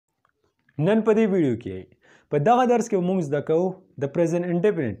نن په دې ویډیو کې په دغه درس کې موږ زده کوو د present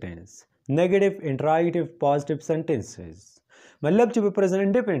indefinite tense negative interrogative positive sentences مطلب چې په present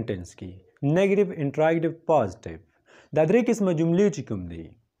indefinite tense کې negative interrogative positive دا درې قسمه جملې چې کوم دي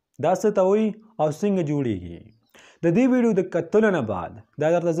دا څه ته وایي او څنګه جوړیږي د دې ویډیو د کتلو نه بعد دا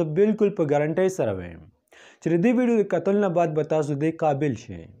درته زه بالکل په ګارانټۍ سره وایم چې د دې ویډیو د کتلو نه بعد به تاسو دې قابل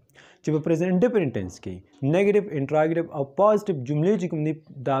شئ چې په present indefinite tense کې negative interrogative او positive جملې چې کوم دي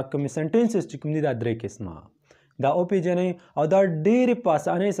دا کوم sentences چې کوم دي دا درې قسمه دا وپېژنئ او دا ډېرې په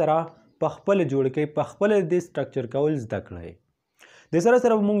اسانۍ سره په خپله جوړ کړئ په خپله دې سټرکچر کول زده کړئ د سره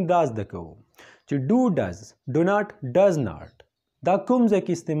سره موږ دا زده کوو چې do does do not does not دا کوم ځای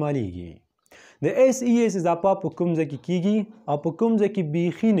کې استعمالیږي د SES اضافه په کوم ځای کې کیږي او په کوم ځای کې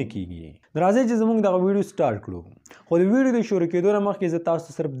بیخي نه کیږي راځئ چې زموږ دغه ویډیو سټارټ کړو خو د ویډیو د شروع کېدو نه مخکې زه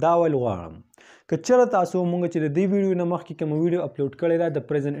تاسو صرف دا ویل غواړم که چېرته تاسو موږ چې د دې ویډیو نه مخکې کومه ویډیو اپلوډ کړې ده د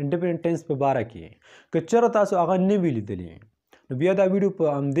present indefinite tense په باره کې که چېرته تاسو هغه نه وي لیدلې نو بیا دا ویډیو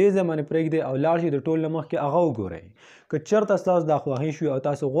په همدې ځای باندې پرېږدئ او لاړ شئ د ټول نه مخکې هغه وګورئ که چېرته ستاسو دا خوښي شوي او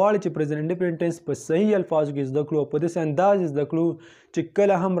تاسو غواړئ چې present indefinite tense په صحیح الفاظو کې زده کړو او په داسې انداز زده کړو چې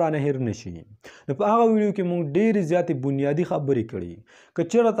کله هم رانه هېر نه شي نو په هغه ویډیو کې موږ ډېرې زیاتې بنیادي خبرې کړي که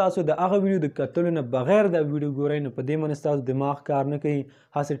چېرته تاسو د هغه ویډیو د کتلو نه بغیر دا ویډیو ګورئ نو په دې باندې ستاسو دماغ کار نه کوي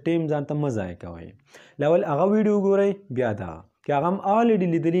هسې ټیم ځان ته مه ضایع کوئ لاول هغه ویډیو وګورئ بیا دا که هغه هم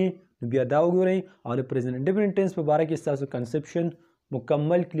الریډي لیدلي نو بیا دا وګورئ او د present indefinite tense په باره کې ستاسو کنسپشن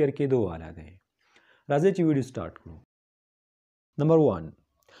مکمل کلیر کېدو والا دی راځئ چې ویډیو سټارټ کړو نمبر 1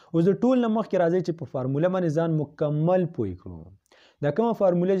 اوس د ټول نه مخکې راځئ چې په فارموله باندې ځان مکمل پوه کړو دا کومه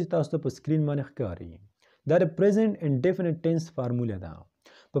فارموله چې تاسو ته په سکرین باندې ښکاري دا د present indefinite tense فارموله ده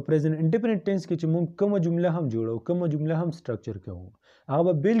په present indefinite tense کې چې موږ کومه جمله هم جوړو کومه جمله هم سټرکچر کوو هغه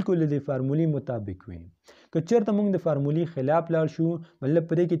به بالکل د فارمولې مطابق وي که چېرته موږ د فارمولې خلاف لاړ شو مطلب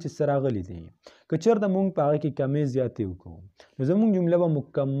په دې کې چې څه راغلي دي که چېرته موږ په هغه کې کمې زیاتې وکړو نو زموږ جمله به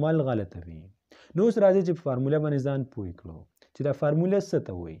مکمل غلطه وي نو اوس راځئ چې په فارموله باندې ځان پوه کړو چې دا فارموله څه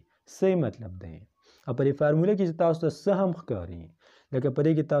ته وایي څه مطلب دی او په دې فارموله کې چې تاسو ته څه هم ښکاري لکه په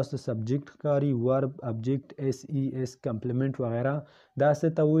دې کې تاسو ته سبجیکټ ښکاري ورب ابجیکټ SES کمپلیمنټ وغیره دا څه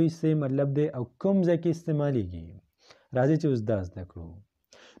ته وایي څه مطلب دی او کوم ځای کې استعمالیږي راځئ چې اوس دا زده کړو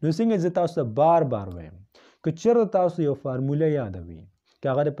نو څنګه زه تاسو ته بار بار وایم که چېرته تاسو یو فارموله یادوي که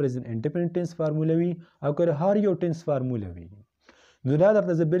هغه د present indefinite tense فارموله وي او که د هر یو ټینس فارموله وي نو دا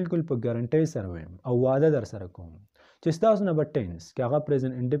درته زه بالکل په ګارنټۍ سره وایم او واده در سره کوم چې ستاسو نه به ټینس که هغه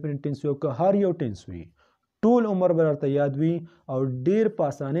present indefinite tense وي او که هر یو ټینس وي ټول عمر به درته یاد وي او ډېر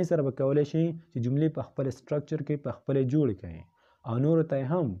په اسانۍ سره به کولی شئ چې جملې په خپل سټرکچر کې په خپله جوړې کړئ او نورو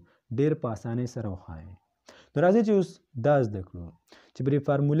ته هم ډېر په اسانۍ سره وښایئ نو راځئ چې اوس دا زده کړو چې په دې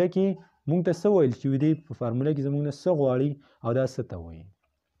فارموله کې موږ ته څه ویل شوي دي په فارموله کې زموږ نه څه غواړي او دا څه ته وایي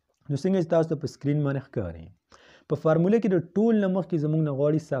نو څنګه چې تاسو ته په سکرین باندې ښکاري په فارموله کې د ټول نه مخکې زموږ نه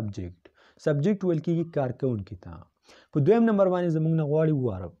غواړي سبجیکټ ویل کېږي کارکوونکي ته په دویم نمبر باندې زموږ نه غواړي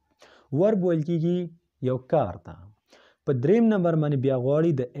ورب ویل کېږي یو کار ته په دریم نمبر باندې بیا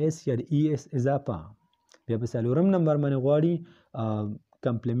غواړي د S یا د ES اضافه بیا په څلورم نمبر باندې غواړي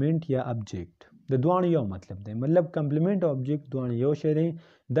کمپلیمنټ یا ابجیکټ د دواړو یو مطلب دی مطلب کمپلیمنټ او ابجیکټ دواړه یو شی دی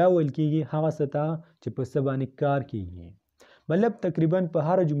دا ویل کېږي هغه څه ته چې په څه باندې کار کېږي مطلب تقریبا په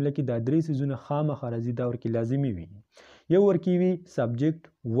هر جمله کې دا درې څیزونه خامخا راځي دا ورکې لازمي وي یو ورکې وي سبجیکټ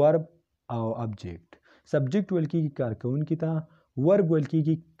ورب او ابجیکټ سبجیکټ ویل کېږي کارکوونکي ته ورب ویل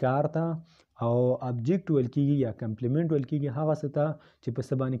کېږي کار ته او ابجیکټ ویل کېږي یا کمپلیمنټ ویل کېږي هغه څه ته چې په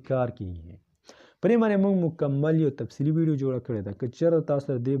څه باندې کار کېږي په دې باندې موږ مکمل یو تفصیلي ویډیو جوړه کړې ده که چېرته تاسو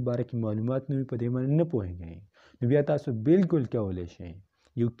ته د دې باره کې معلومات نه وي په دې باندې نه پوهېږئ نو بیا تاسو بالکل کولی شئ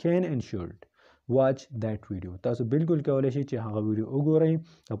یو کین اینډ شوډ واچ دیٹ ویډیو تاسو بالکل کولی شئ چې هغه ویډیو وګورئ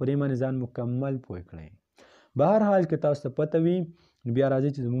او په دې باندې ځان مکمل پوه کړئ بهرحال که تاسو ته پته وي نو بیا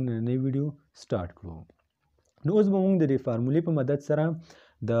راځئ چې زموږ نننۍ ویډیو سټارټ کړو نو اوس به موږ د دې فارمولې په مدد سره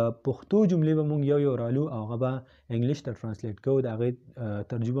د پښتو جملې به موږ یو رالو او هغه به انګلیش ته ټرانسلیټ کوو د هغې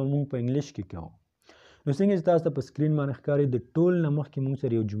ترجمه موږ په انګلیش کې کوو نو څنګه چې تاسو ته په سکرین باندې ښکاري د ټول نه مخکې موږ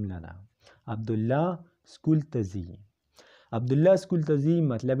سره یو جمله ده عبدالله سکول ته ځي عبدالله سکول ته ځي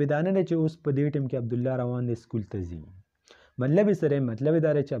مطلب یې دا نه دی چې اوس په دې ټیم کې عبدالله روان دی سکول ته ځي مطلب یې سره مطلب یې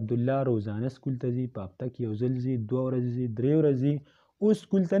دا دی چې عبدالله روزانه سکول ته ځي په هفته کې یو ځل ځي 2 ورځې ځي 3 ورځې اوس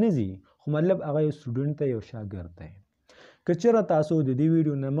سکول ته نه ځي خو مطلب هغه یو سټوډنټ دی یو شاګرد دی که چېرته تاسو د دې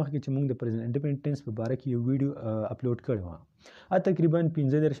ویډیو نه مخکې چې موږ د present indefinite tense په باره کې یو ویډیو اپلوډ کړی وه تقریبا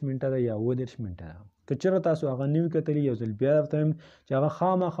 15 منټه ده یا 30 منټه ده که چېرته تاسو هغه نه وي کتلي یو ځل بیا درته وایم چې هغه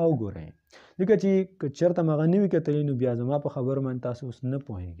خامخا وګورئ ځکه چې که چېرته م هغه نه وي کتلي نو بیا زما په خبرو باندې تاسو اوس نه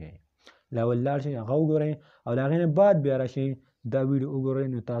پوهېږئ لاول لاړ شئ هغه وګورئ او د هغې نه بعد بیا راشئ دا ویډیو وګورئ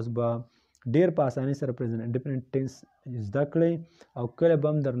نو تاسو به ډیر په اسانۍ سره پریزنټ انډیفینټ ټینس زده کړئ او کله به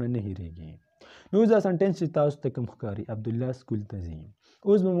هم درنه نه هیریږي. نو اوس دا سنټنس چې تاسو ته کوم ښکاري عبدالله سکول ته ځي،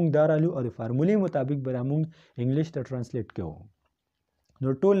 اوس به موږ دا رالو او د فارمولې مطابق به را موږ انګلیش ته ټرانسلیټ کوو.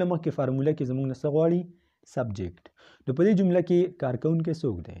 نو ټول نه مخکې فارموله کې زموږ نه څه غواړي؟ سبجیکټ. نو په دې جمله کې کارکوونکی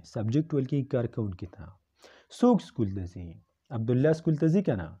څوک دی؟ سبجیکټ ویل کېږي کارکوونکي ته. څوک سکول ته ځي؟ عبدالله سکول ته ځي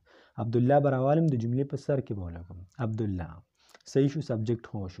که نه؟ عبدالله به راوالم د جملې په سر کې به ولګم عبدالله. صحیح شو، سبجیکټ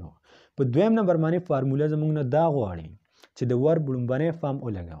هو شو. په دویم نمبر باندې فارموله زموږ نه دا غواړي چې د ورب لومبنی فارم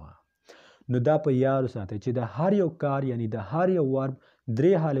ولګوه. نو دا په یاد وساتئ چې د هر یو کار یعنی د هر یو ورب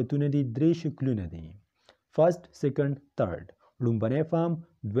درې حالتونه دي، درې شکلونه دي. فرست، سیکنډ، تھرډ. لومبنی فارم،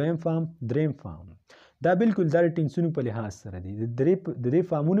 دویم فارم، دریم فارم. دا بالکل دا د ټینسونو په لحاظ سره دي. د دې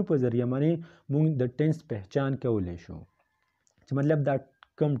فارمونو په ذریعه باندې موږ د ټینس پہچان کولی شو چې مطلب دا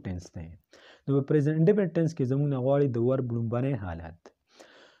کم ټینس دی. نو په پریزنټ انډیفینټ ټینس کې زموږ نه غواړي د ورب لومبنی حالت.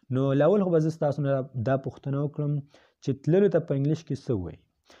 نو لاول خو به زه ستاسو نه دا پوښتنه وکړم چې تللو ته په انګلیش کې څه وایي؟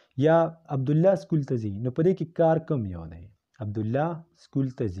 یا عبدالله سکول ته ځي، نو په دې کې کار کم یو دی. عبدالله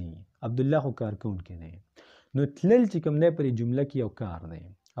سکول ته ځي، عبدالله خو کارکوونکی دی. نو تلل چې کوم دی په دې جمله کې یو کار دی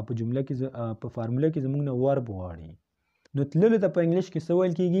او په جمله کې په فارموله کې زموږ نه ورب غواړي. نو تللو ته په انګلیش کې څه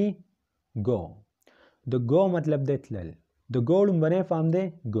ویل کېږي؟ ګو. د ګو مطلب دی تلل. د ګو لومبنی فارم دی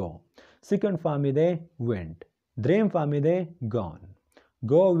ګو. سیکنډ فارم یې دی وینټ. دریم فارم یې دی ګان.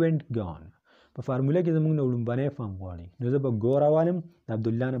 ګو وینټ ګان. په فارموله کې زموږ نه لومبنی فارم غواړي. نو زه به ګو راوالم، د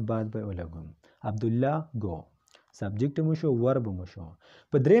عبدالله نه بعد به ولګم عبدالله ګو. سبجیکټ مو شو، ورب مو شو.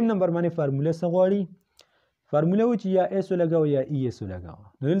 په دریم نمبر باندې فارموله څه غواړي؟ فارموله و چې یا ایس ولګوه یا ای ایس ولګوه.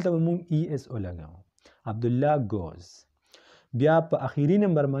 نو دلته به موږ ای ایس ولګوو عبدالله ګوز. بیا په اخیری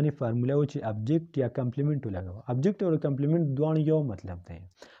نمبر باندې فارموله و چې ابجیکټ یا کمپلیمنټ ولګوه. ابجیکټ او کمپلیمنټ دواړه یو مطلب دی،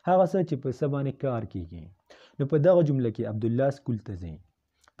 هغه څه چې په څه باندې کار کیږي. نو په دغه جمله کې عبدالله سکول ته ځي،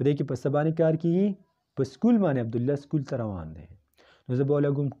 په دې کې په څه باندې کار کیږي؟ په سکول باندې. عبدالله سکول ته روان دی. نو زه به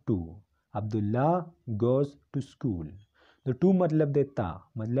ولګم ټو. عبدالله ګوز ټو سکول. د ټو مطلب دی تا،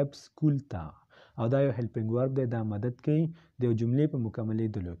 مطلب سکول تا، او دا یو هیلپینګ ورب دی، دا مدد کوي د یو جملې په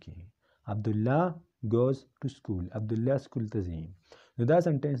مکملېدلو کې. عبدالله ګوز ټو سکول، عبدالله سکول ته ځي. نو دا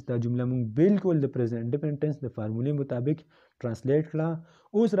سنټنس، دا جمله موږ بالکل د پریزنټ انډیفینټ ټینس د فارمولې مطابق ټرانسلیټ کړه.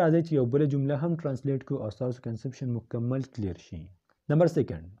 اوس راځئ چې یو بله جمله هم ټرانسلیټ کړو او ستاسو کنسپشن مکمل کلیر شي. نمبر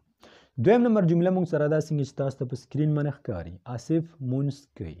سیکنډ، دویم نمبر جمله موږ سره دا څنګه چې تاسو ته په سکرین باندې ښکاري، آصف مونځ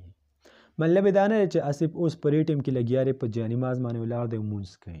کوي. مطلب یې دا نه دی چې آصف اوس په دې ټیم کې لګیا دی، په جانماز باندې ولاړ دی او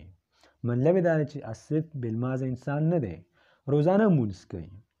مونځ کوي. مطلب یې دا دی چې آصف بالمازه انسان نه دی، روزانه مونځ کوي.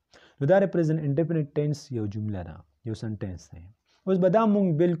 نو دا د پریزنټ انډیفینټ ټینس یو جمله ده، یو سنټنس دی. اوس به دا موږ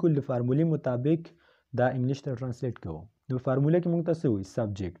بالکل د فارمولې مطابق دا انګلیش ته ټرانسلیټ کوو. نو فارموله کې موږ ته څه وایي؟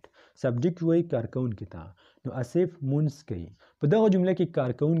 سبجیکټ. سبجیکټ وایي کارکوونکي ته. نو آصف مونځ کوي. په دغه جمله کې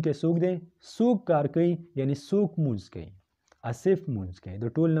کارکوونکی څوک دی؟ څوک کار کوي یعنی څوک مونځ کوي؟ آصف مونځ کوي. د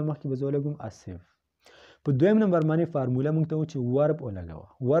ټول نه مخکې به زه ولګوم آصف. په دویم نمبر باندې فارموله موږ ته و چې ورب ولګوه.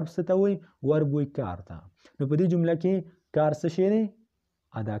 ورب څه ته وایي؟ ورب وایي کار ته. نو په دې جمله کې کار څه شی دی؟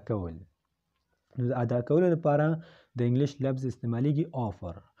 ادا کول. نو د ادا کولو لپاره د انګلیش لفظ استعمالیږي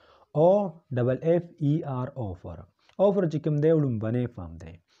آفر. او ډبل اف ای آر آفر. آفر چې کوم دی لومبنی فارم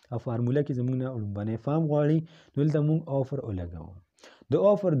دی او فارموله کې زموږ نه لومبنی فارم غواړي. نو دلته موږ آفر ولګوو. د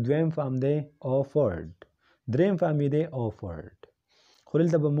آفر دویم فارم دی آفرډ. دریم فارم یې دی آفرډ. خو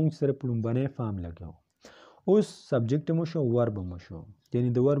دلته به موږ صرف لومبنی فارم لګوو. اوس سبجیکټ مو شو، ورب مو شو، یعنی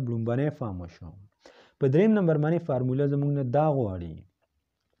د ورب لومبنی فارم مو شو. په دریم نمبر باندې فارموله زموږ نه دا غواړي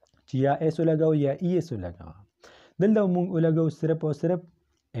چې یا ایس ولګوو یا ای ایس ولګوو. دلته موږ ولګوو صرف او صرف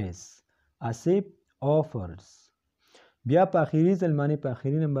ایس. آصف آفرز. بیا په اخیری ځل باندې په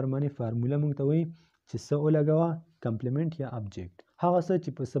اخیری نمبر باندې فارموله موږ ته وایي چې څه ولګوه؟ کمپلیمنټ یا ابجیکټ. هغه څه چې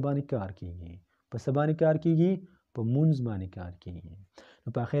په څه باندې کار کیږي. په څه باندې کار کیږي؟ په مونځ باندې کار کیږي. نو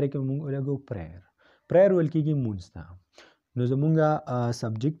په اخره کې موږ ولګوو پریر. پریر ویل کېږي مونځ ته. نو زمونږ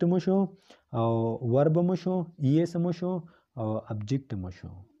سبجیکټ مو شو او ورب مو شو، ای ایس مو شو او ابجیکټ مو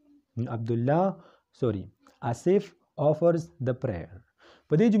شو. آصف آفرز د پریر.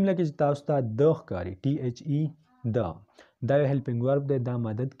 په دې جمله کې چې تاسو ته د ښکاري ټي ایچ ای د، دا یو هیلپینګ ورب دی، دا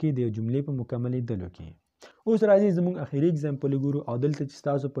مدد کوي د یو جملې په مکملېدلو کې. اوس راځئ زموږ اخیری اګزامپل وګورو او دلته چې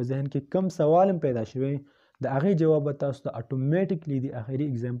تاسو په ذهن کې کم سوال هم پیدا شوی د هغې جواب به تاسو ته اټومیټیکلی د اخیری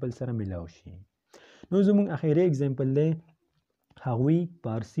اګزامپل سره میلاو شي. نو زموږ اخیری اګزامپل دی هغوی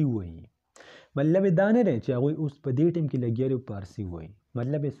پارسي وایي. مطلب یې دا نه دی چې هغوی اوس په دې ټیم کې لګیا دي او پارسي وایي.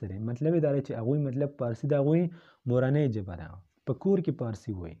 مطلب یې څه دی؟ مطلب یې دا دی چې هغوی مطلب پارسي د هغوی مورنۍ ژبه ده. په کور کې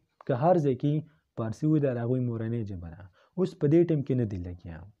پارسي وایي، که هر ځای کې پارسي وایي، دا د هغوی مورنۍ ژبه ده. اوس په دې ټیم کې نه دي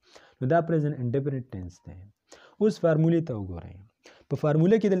لګیا. نو دا پریزنټ انډیفینټ ټینس دی. اوس فارمولې ته وګورئ. په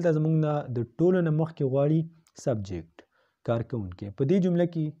فارموله کې دلته زموږ نه د ټولو نه مخکې غواړي سبجیکټ کارکونکی. په دې جمله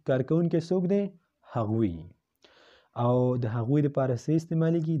کې کارکونکی څوک دی؟ هغوی. او د هغوی لپاره څه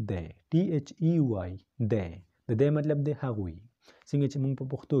استعمالیږي؟ دی. THEY دی. د دی مطلب دی هغوی. څنګه چې موږ په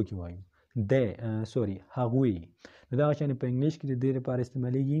پښتو کې وایو دی هغوی. نو دغه شان په انګلیش کې د دې لپاره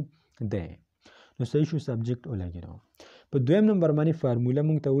استعمالیږي دی. نو صحیح شو سبجیکټ ولګېدو. په دویم نمبر باندې فارموله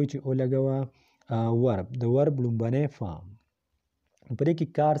موږ ته وایي چې ولګوه ورب. د ورب لومبنی فارم. په دې کې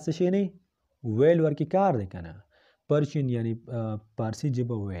کار څه شی دی؟ ویل ورکې کار دی که نه؟ پرشین یعنی پارسی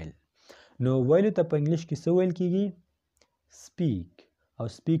ژبه ویل. نو ویلو ته په انګلیش کې څه ویل کېږي؟ سپیک. او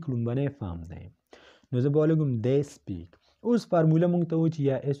سپیک لومبنی فارم دی. نو زه به ولګوم دی سپیک. اوس فارموله موږ ته وایي چې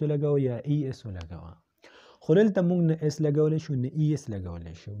یا اس ولګوه یا ای اس ولګوه. خو دلته موږ نه اس لګولی شو نه ای اس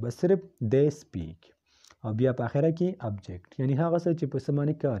لګولی شو، بس صرف دی سپیک. او بیا په آخره کې ابجیکټ یعنی هغه څه چې په څه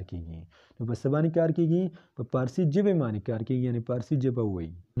باندې کار کېږي. نو په څه باندې کار کېږي؟ په پارسي ژبې باندې کار کېږي، یعنی پارسي ژبه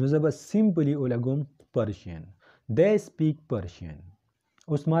وایي. نو زه به سیمپلی ولګوم پرشین. دی سپیک پرشین.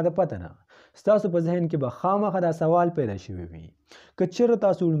 اوس ما ته پته نه ستاسو په ذهن کې به خامخا دا سوال پیدا شوی وي. که چېرته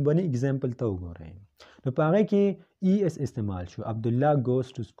تاسو لومبني اګزامپل ته وګورئ نو په هغې کې ای اس استعمال شو. عبدالله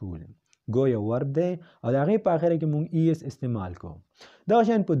goes to school. گو یو ورب دی او د هغې په آخره کې موږ ای اس استعمال کو. دغه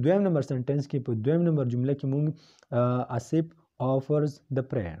شان په دویم نمبر سنټنس کې په دویم نمبر جمله کې موږ آصف offers the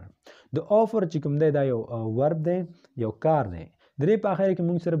prayer. د offer چې کوم دی دا یو ورب دی، یو کار دی. د دې په آخره کې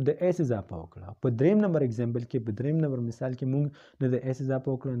موږ صرف د اس اضافه وکړه. په دریم نمبر اگزامپل کې په دریم نمبر مثال کې موږ نه د اس اضافه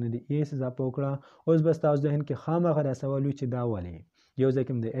وکړه نه د ای اس اضافه وکړه. اوس بس تاسو ذهن کې خامخا دا سوال وي چې دا ولې؟ یو ځای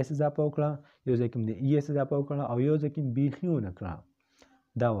کې د اس اضافه وکړه، یو ځای کې د ای اس اضافه وکړه او یو ځای کې بیخي ونه کړه.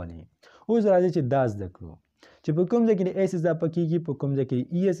 دا ولې؟ اوس راځي چې دا زده کړو چې په کوم ځای کې د اس اضافه کېږي، په کوم ځای کې د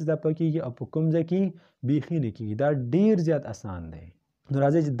ای اس اضافه کېږي او په کوم ځای کې بیخي نه کېږي. دا ډېر زیات اسان دی. نو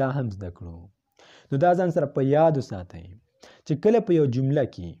راځي چې دا هم زده کړو. نو دا ځان سره په یاد وساتئ چې کله په یو جمله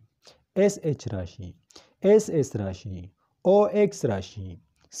کې اس اچ راشي، اس اس راشي، او ایکس راشي،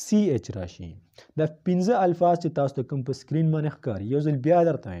 سی اچ راشي، دا 15 الفاظ چې تاسو ته کوم په سکرین باندې ښکاري یو ځل بیا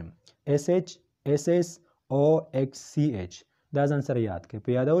درته وایم اس اچ، اس اس، او ایکس، سی اچ. دا ځان سره یاد کړئ.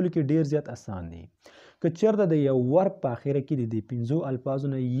 په یادولو کې ډیر زیات اسان دي. که چېرته د یو ورب په آخره کې د دې 15 الفاظو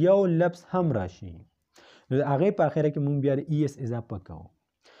نه یو لفظ هم راشي نو د هغې په آخره کې موږ بیا د ای اس اضافه کوو.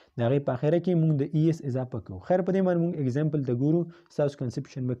 د هغې په آخره کې موږ د ای اس اضافه کوو. خیر په دې باندې موږ اګزامپل ته ګورو، ستاسو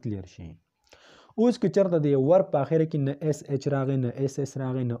کنسپشن به کلیر شي. اوس که چېرته د یو ورب په آخره کې نه اس اچ راغی، نه اس اس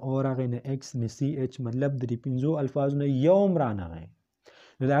راغی، نه او راغی، نه ایکس، نه سی اچ، مطلب د دې 15 الفاظو نه یو هم رانغی،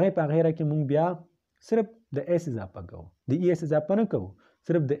 نو د هغې په آخره کې موږ بیا صرف د اس اضافه کوو. د ای اس اضافه نه کوو،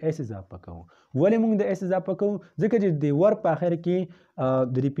 صرف د اس اضافه کوو. ولې موږ د اس اضافه کوو؟ ځکه چې د ورب په آخر کې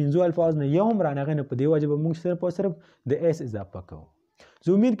د دې 15 الفاظ نه یو هم رانغی، نه په دې وجه به موږ صرف او صرف د اس اضافه کوو.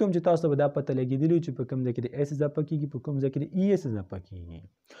 زه امید کوم چې تاسو ته به دا پته لګېدلي چې په کوم ځای کې د اس اضافه کېږي، په کوم ځای کې د ای اس اضافه کېږي.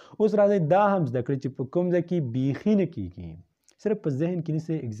 اوس راځئ دا هم زده کړئ چې په کوم ځای کې بیخي نه کېږي. صرف په ذهن کې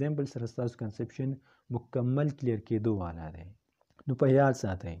نیسئ، اګزامپل سره ستاسو کنسپشن مکمل کلیر کېدو والا دی. نو په یاد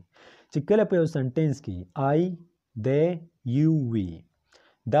ساتئ چې کله په یو سنټینس کې آی، دی، یو، وی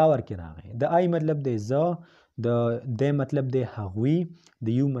دا ورکې راغی. د آی مطلب دی زه، د دی مطلب دی هغوی،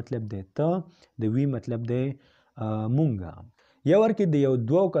 د یو مطلب دی ته، د وی مطلب دی مونږه. یا ورکې د یو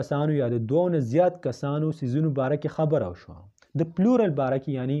دوو کسانو یا د دوو نه زیات کسانو څیزونو باره کې خبره وشوه. د پلورل باره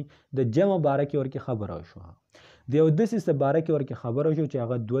کې یعنی د جمع باره کې ورکې خبره وشوه. د یو داسې څه باره کې ورکې خبره وشوه چې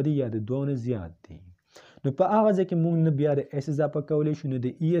هغه دوه دي یا د دوو نه زیات دي. نو په هغه ځای کې موږ نه بیا د اس اضافه کولی شو نه د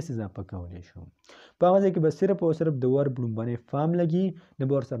ای اس اضافه کولی شو. په هغه ځای کې به صرف او صرف د ورب لومبنی فارم لګي، نه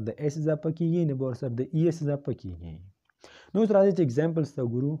به ورسره د اس اضافه کېږي، نه به ورسره د ای اس اضافه کېږي. نو اوس راځئ چې اګزامپلز ته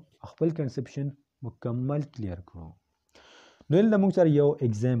وګورو، خپل کنسپشن مکمل کلیر کړو. نو دلته موږ سره یو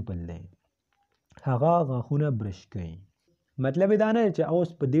اګزامپل دی، هغه غاښونه برش کوي. مطلب یې دا نه دی چې اوس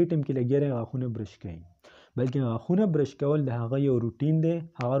په دې ټیم کې لګیا دی غاښونه برش کوي، بلکې غاښونه برش کول د هغه یو روټین دی،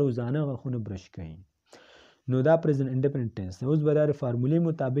 هغه روزانه غاښونه برش کوي. نو دا پریزنت انډیفینټ ټینس دی. اوس به دا د فارمولې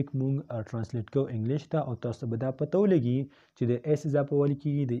مطابق موږ ټرانسلیټ کوو انګلیش ته، او تاسو به دا پته ولګي چې د اس اضافه ولې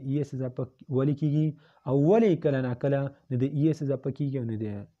کېږي، د ای اس اضافه ولې کېږي، او ولې کله ناکله نه د ای اس اضافه کېږي او نه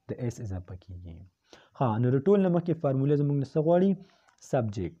د اس اضافه کېږي. ها، نو د ټول نه مخکې فارموله زموږ نه څه غواړي؟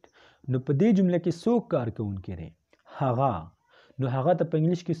 سبجیکټ. نو په دې جمله کې څوک کار کوونکی دی؟ هغه. نو هغه ته په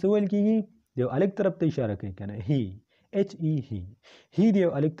انګلیش کې څه ویل کېږي؟ د یو الګ طرف ته اشاره کوي که نه؟ هی، ایچ ای هی. هی د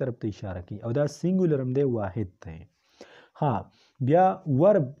یو الګ طرف ته اشاره کوي او دا سینګولر هم دی، واحد دی. ها، بیا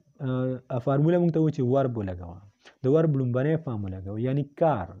ورب فارموله موږ ته وایي چې ورب ولګوه. د ورب لومبنی فارم ولګوه یعنی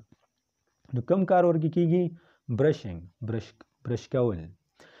کار. نو کوم کار ورکې کېږي؟ برشنګ، برش کول.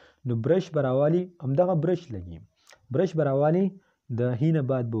 نو برش به راوالي، همدغه برش لګي، برش به راوالي د هی نه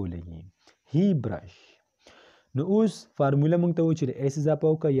بعد به ولګي، هی برش. نو اوس فارموله موږ ته و چې د اس اضافه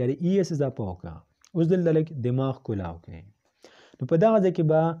وکړه یا د ای اس اضافه وکړه. اوس دلته لږ دماغ کولاو کړئ. نو په دغه ځای کې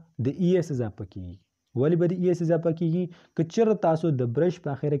به د ای اس اضافه کیږي. ولې به د ای اس اضافه کیږي؟ که چېرته تاسو د برش په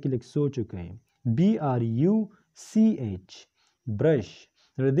اخره کې لږ سوچ وکړئ، بی آر یو سی ایچ برش،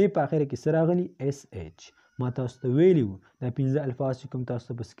 نو د دې په اخره کې څه راغلي؟ اس ایچ. ما تاسو ته ویلي وو دا 5 الفاظ چې کوم تاسو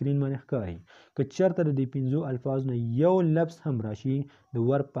ته په سکرین باندې ښکاري، که چېرته د دې 5 الفاظو نه یو لفظ هم راشي د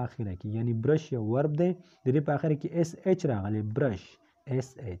ورب په اخره کې، یعنی برش یو ورب دی، د دې په اخره کې اس ایچ راغلی، برش اس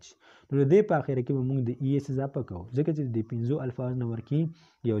ایچ، نو د دې په اخره کې به موږ د ای اس اضافه کوو، ځکه چې د دې 5 الفاظ نه ورکې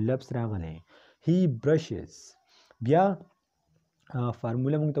یو لفظ راغلی. هی برشز. بیا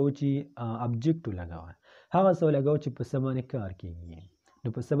فارموله موږ ته و چې ابجیکټ ولګوه. هغه څه ولګوه چې په څه باندې کار کیږي. نو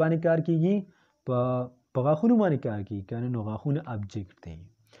په څه باندې کار کیږي؟ په غاښونو باندې کار کیږي که نه، نو غاښونه ابجیکټ دی.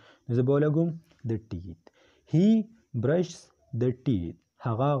 نو زه به ولګوم د ټیت. هی برشز د ټیت.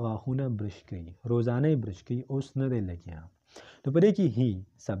 هغه غاښونه برش کوي، روزانه یې برش کوي، اوس نه دی لګیا. نو په دې کې هی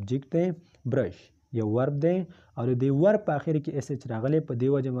سبجیکټ دی، برش یو ورب دی، او د دې ورب په اخر کې اس ایچ راغلی، په دې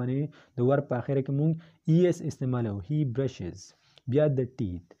وجه باندې د ورب په اخر کې مونږ ای اس استعمالوو، هی برشز. بیا د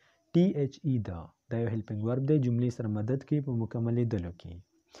ټیت، ټی ایچ ای دا یو هیلپینګ ورب دی، جملې سره مدد کوي په مکملېدلو کې.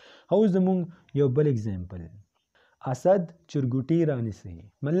 اوس زمونږ یو بل اگزامپل، اسد چرګوټي رانیسي.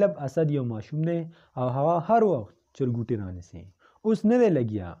 مطلب اسد یو ماشوم دی او هغه هر وخت چرګوټي رانیسي، اوس نه دی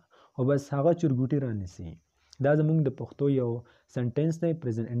لګیا خو بس هغه چرګوټي رانیسي. دا زمونږ د پښتو یو سنټنس دی،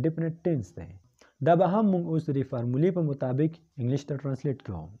 پریزنټ انډیفینټ ټینس دی. دا به هم موږ اوس د فارمولې په مطابق انګلیش ته ترانسلیټ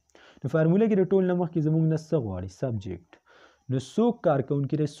کوو. نو فارموله کې د ټول نه مخکې زموږ نه څه غواړي؟ سبجیکټ. نو څوک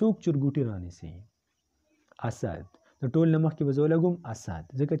کارکوونکی دی؟ څوک چرګوټي رانیسي؟ اسد. د ټول نه مخکې به زه ولګوم اسد،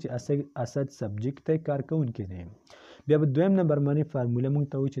 ځکه چې اسد سبجیکټ دی، کارکوونکی دی. بیا به دویم نمبر باندې فارموله موږ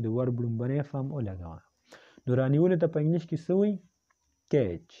ته وایي چې د ورب لومړنی فارم ولګوه. نو رانیولو ته په انګلیش کې څه وایي؟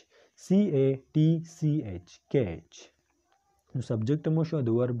 کیچ، سی ای ټي سی ایچ، کیچ. نو سبجیکټ مو شو، د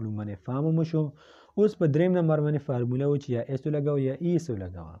ورب لومړنی فارم مو شو. اوس په دریم نمبر باندې فارموله و چې یا اس ولګوه یا ای اس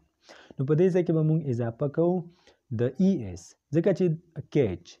ولګوه. نو په دې ځای کې به موږ اضافه کوو د ای اس، ځکه چې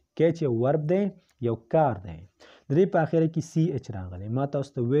کیچ یو ورب دی، یو کار دی، د دې په اخره کې سی ایچ راغلی. ما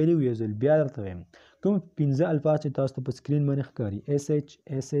تاسو ته ویلي وو، یو ځل بیا درته وایم، کوم 5 الفاظ چې تاسو ته په سکرین باندې ښکاري، اس ایچ،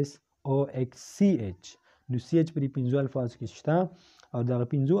 اس ایس، او ایکس، سی ایچ، نو سی ایچ په دې 5 الفاظو کې شته، او دغه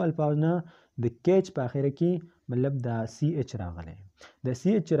 5 الفاظ نه د کیچ په اخره کې مطلب دا سی ایچ راغلی، د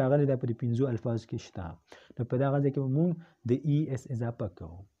سی ایچ راغلی دا په دې 5 الفاظو کې شته. نو په دغه ځای کې به موږ د ای اس اضافه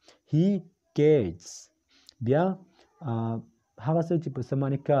کوو، هی کیچز. بیا هغه څه چې په څه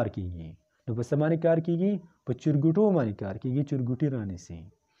باندې کار کیږي، نو په څه باندې کار کیږي؟ په چرګوټو باندې کار کیږي، چرګوټي رانیسي.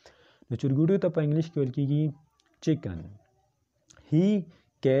 نو چرګوټو ته په انګلیش کې ویل کیږي چکن. هی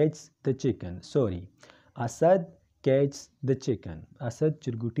کیچز د چکن، سوري، اسد کیچز د چکن، اسد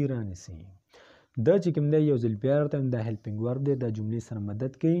چرګوټي رانیسي. دا چې کوم دی یو ځل بیا درته وایم، دا هیلپینګ ورب دی، دا جملې سره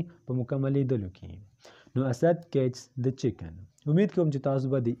مدد کوي په مکملېدلو کې. نو اسد کیچز د چکن. امید کوم چې تاسو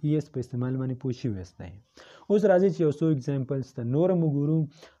به د ای اس په استعمال باندې پوه شوي یاستئ. اوس راځئ چې یو څو اگزامپلز ته نور هم وګورو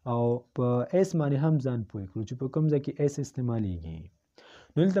او په اس باندې هم ځان پوه کړو چې په کوم ځای کې اس استعمالیږي.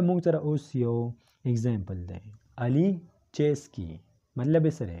 نو دلته موږ سره اوس یو اگزامپل دی، علي چیس کی. مطلب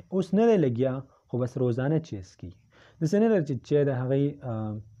یې څه دی؟ اوس نه دی لګیا خو بس روزانه چیس کی. داسې نه ده چې چی د هغې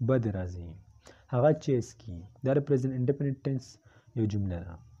بد راځي، هغه چیس کی. دا د پریزنټ انډیفینټ ټینس یو جمله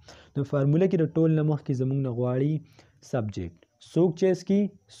ده. نو فارموله کې د ټول نه مخکې زموږ نه غواړي سبجیکټ، څوک چیس کی،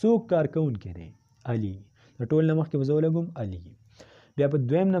 څوک کارکوونکی دی؟ علي. د ټول نه مخکې به زه ولګوم علي. بیا په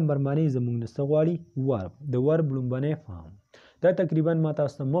دویم نمبر باندې زموږ نه څه غواړي؟ ورب، د ورب لومړنی فارم. دا تقریبا ما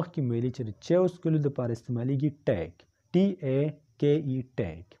تاسو ته مخکې ویلي چې د چی ویلو دپاره استعمالیږي ټیک، ټي ای کې ای،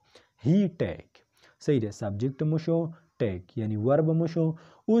 ټیک. هی ټیک، صحیح دی، سبجیکټ مو شو، ټیک یعنی ورب مو شو.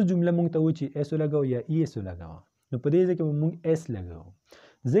 اوس جمله موږ ته وایي چې اس ولګوه یا ای اس ولګوه. نو په دې ځای کې به موږ اس لګوو،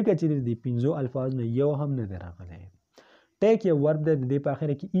 ځکه چې د دې 5 الفاظو نه یو هم نه دی راغلی. ټیک یو ورب دی، د دې په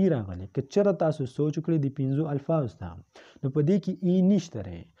اخره کې ای راغلی. که چېرته تاسو سوچ وکړئ د 5 الفاظو ته، نو په دې کې ای نشته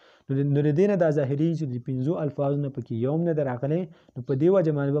دی. نو د دې نه دا ظاهرېږي چې د 5 الفاظو نه پکې یو هم نه دی راغلی. نو په دې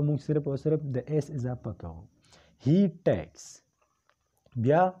وجه باندې به موږ صرف او صرف د اس اضافه کوو، هی ټیکس.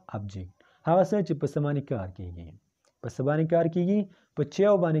 بیا ابجیکټ، هغه څه چې په څه باندې کار کیږي، په څه باندې کار کیږي؟ په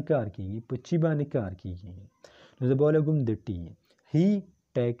چیو باندې کار کیږي، په چی باندې کار کیږي. نو زه به ولګوم د ټي، هی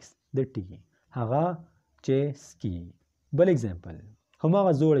ټیکس د ټي، هغه چیس کی. بل اگزامپل،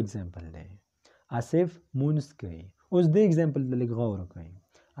 هماغه زوړ اگزامپل دی، آصف مونځ کوي. اوس دې اگزامپل ته لږ غور وکړئ،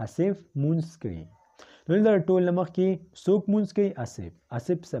 آصف مونځ کوي. نو دلته ټول نه مخکې څوک مونځ کوي؟ آصف.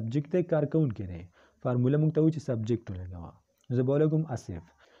 آصف سبجیکټ دی، کارکوونکی دی. فارموله موږ ته وایي چې سبجیکټ ولګوه. نو زه به ولګوم آصف.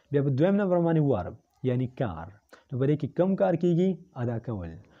 بیا په دویم نمبر باندې ورب یعنی کار. نو په دې کې کم کار کیږي؟ ادا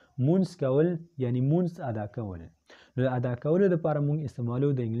کول. مونږ کول یعنی مونږ ادا کول. نو د ادا کولو دپاره مونږ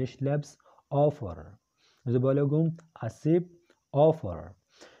استعمالو د انګلیش لفظ offer. زه به لګوم accept offer.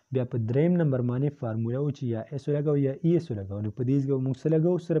 بیا په دریم نمبر باندې فارموله و چې یا اس ولګو یا ای اس ولګو. نو په دې ځای به موږ څه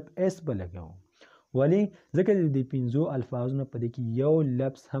لګو؟ صرف اس به لګو. ولې؟ ځکه د دې پنځو الفاظو نه په دې کې یو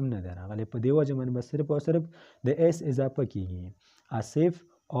لفظ هم نه دی راغلی. په دې وجه باندې به صرف او صرف د اس اضافه کیږي. accept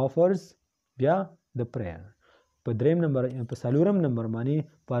offers بیا د prayer. په دریم نمبر په څلورم نمبر باندې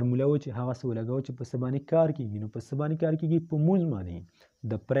فارموله و چې هغه څه ولګو چې په څه باندې کار کیږي. نو په څه باندې کار کیږي؟ په مونځ باندې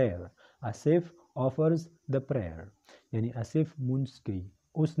د prayer. accept offers د prayer یعنی accept مونځ کوي.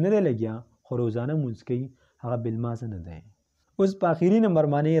 اوس نه دی لګیا خو روزانه مونځ کوي، هغه بالمازه نه دی. اوس په اخري نمبر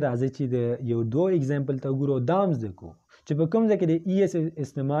باندې راځي چې د یو دوه اگزامپل ته وګورو. دا هم زده کړو چې په کوم ځای کې د ای اس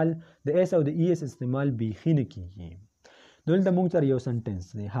استعمال د اس او د ای اس استعمال بیخي نه کیږي. دلته موږ سره یو سنټنس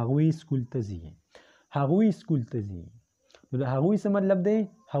دی، هغوی سکول ته ځي. هغوی سکول ته ځي. نو د هغوی څه مطلب دی؟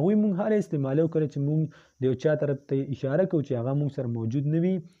 هغوی موږ هله استعمالو کړی چې موږ د یو چا طرف ته اشاره کوو چې هغه موږ سره موجود نه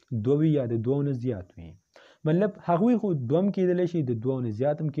وي، دوه وي یا د دوو نه زیات وي. مطلب هغوی خو دوم کېدلی شي، د دوو نه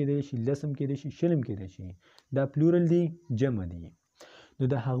زیات هم کېدلی شي، لس هم کېدلی شي، شل هم کېدلی شي. دا پلورل دی، جمع دی. نو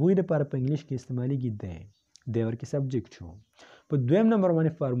د هغوی لپاره په انګلیش کې استعمالیږي دی. دی ورکې سبجیکټ شو. په دویم نمبر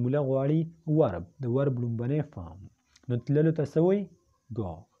باندې فارموله غواړي ورب، د ورب لومبنی فارم. نو تللو ته څه وایي؟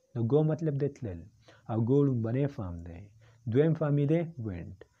 ګو. د ګو مطلب دی تلل او ګو لومبنی فارم دی. دویم فارم یې دی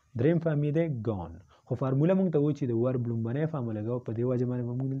went. دریم فارم یې دی gone. خو فارموله موږ ته وایي چې د ورب لومبنی فارم ولګوو. په دې وجه باندې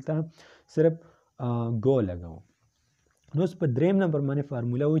به موږ دلته صرف ګو لګوو. نو اوس په دریم نمبر باندې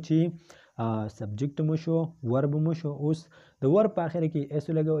فارموله و چې سبجیکټ مو شو، ورب مو شو. اوس د ورب په اخره کې اس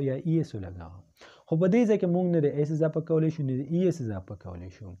ولګوو یا ای اس ولګوو. خو په دې ځای کې موږ نه د اس اضافه کولی شو نه د ای اس اضافه کولی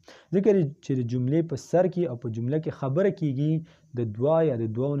شو، ځکه چې د جملې په سر کې او په جمله کې خبره کیږي د دوه یا د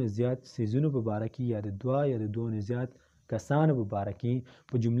دوو نه زیات څیزونو په باره کې یا د دوه یا د دوو نه زیات کسانو په باره کې.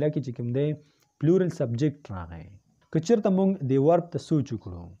 په جمله کې چې کوم دی پلورل سبجیکټ راغی. که چېرته موږ د ورب ته سوچ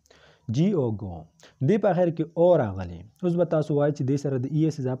وکړو جی او ګو، دې په اخر کې او راغلی. اوس به تاسو وایئ چې دې سره د ای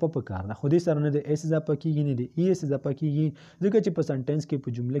اس اضافه پکار ده، خو دې سره نه د اس اضافه کیږي نه د ای اس اضافه کیږي، ځکه چې په سنټنس کې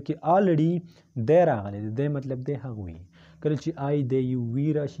په جمله کې آلریډي دی راغلی دی. دی مطلب دی هغوی. کله چې آی دی یو وی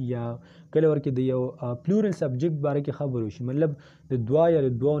راشي یا کله ورکې د یو پلورل سبجیکټ باره کې خبر وشي، مطلب د دوه یا د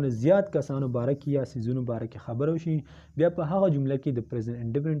دوو نه زیات کسانو باره کې یا څیزونو باره کې خبر وشي، بیا په هغه جمله کې د پریزنټ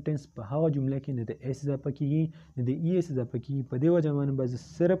انډیفینټ ټینس په هغه جمله کې نه د اس اضافه کیږي نه د ای اس اضافه کیږي. په دې وجه باندې به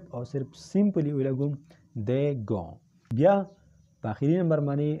صرف او صرف سمپلی ولګوم دی ګو. بیا په اخري نمبر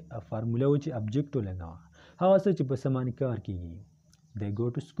باندې فارموله و چې ابجیکټ ولګوه، هغه څه چې په څه باندې کار کیږي. دی ګو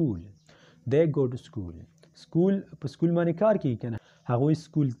ټو سکول. دی ګو ټو سکول. سکول په سکول باندې کار کوي که نه؟ هغوی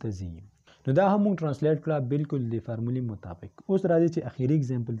سکول ته ځي. نو دا هم موږ ټرانسلیټ کړه بالکل د فارمولې مطابق. اوس راځي چې اخري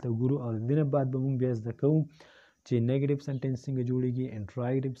اگزامپل ته وګورو او د دې نه بعد به موږ بیا زده کوو چې نیګیټیو سنټنس څنګه جوړیږي،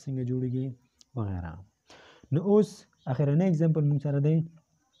 انټرایګیټیو څنګه جوړیږي وغیره. نو اوس اخرنی اگزامپل موږ سره دی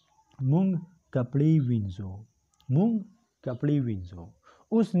موږ کپړې وینځو. موږ کپړې وینځو.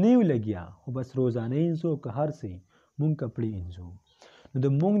 اوس نیو لګیا خو بس روزانه وینځو که هر څه موږ کپړې وینځو. نو د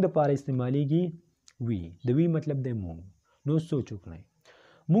موږ دپاره استعمالیږي وی. د وی مطلب دی موږ. نو سوچ وکړئ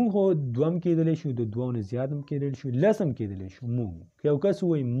موږ خو دوم کېدلی شو، د دوو نه زیات هم کېدلی شو، لس هم کېدلی شو. موږ که یو کس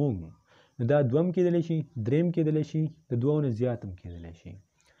ووایي موږ، نو دا دوم کېدلی شي، دریم کېدلی شي، د دوو نه زیات هم کېدلی شي،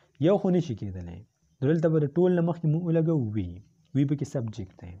 یو خو نشي کېدلی. دلته به د ټول نه مخکې موږ ولګوو وی. وی پکې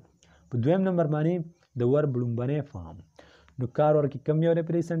سبجیکټ دی. په دویم نمبر باندې د ورب لومبنی فارم. نو کار ورکې کم یو دی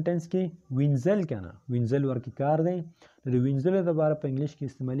په دې سنټنس کې؟ وینځل که نه؟ وینځل ورکې کار دی. نو د وینځلو دپاره په انګلیش کې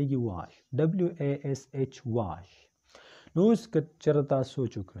استعمالیږي واش. WASH واش. نو اوس که چېرته تاسو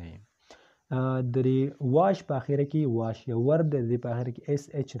سوچ وکړئ د دې واش په اخره کې واش یا ورب دی، د دې په اخره کې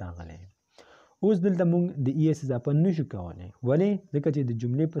SH راغلی. اوس دلته موږ د ای اس اضافه نشو کولی. ولې؟ ځکه چې د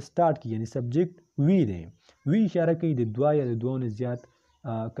جملې په سټارټ کې یعنی سبجیکټ وی دی. وی اشاره کوي د دوه یا د دوو نه زیات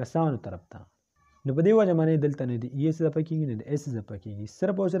کسانو طرف ته. نو په دې وجه باندې دلته نه د ای اس اضافه کیږي نه د اس اضافه کیږي،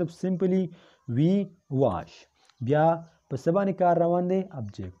 صرف او صرف سمپلی وی واش. بیا په څه باندې کار روان دی؟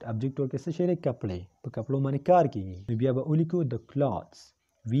 ابجیکټ. ابجیکټ ورکې څه شی دی؟ کپړې. په کپړو باندې کار کیږي. نو بیا به ولیکو د کلاتس.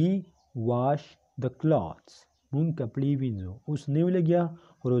 وی واش د کلاتس. مونږ کپړې وینځو. اوس نیو لګیا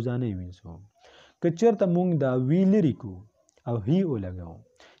خو روزانه یې وینځو. که چېرته مونږ دا وی لرې کړو او هی ولګوو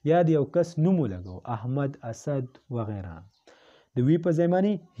یا د یو کس نوم ولګوو احمد، اسد وغیره، د وی په ځای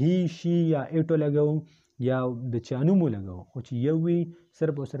باندې هی، شي یا ایټ ولګوو یا د چا نوم ولګوو، خو چې یو وي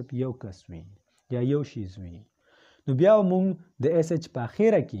صرف او صرف یو کس وي یا یو شیز وي، نو بیا مونږ د اس اچ په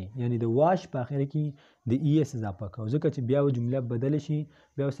اخره کې یعنی د واش په اخره کې د ای اس اضافه کوو، ځکه چې بیا جمله بدله شي،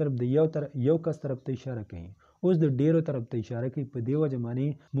 بیا صرف د یو کس طرف ته اشاره کوي. اوس د ډیرو طرف ته اشاره کوي، په دې وجه باندې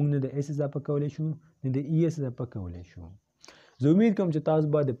مونږ نه د اس اضافه کولی شو نه د ای اس اضافه کولی شو. زه امید کوم چې تاسو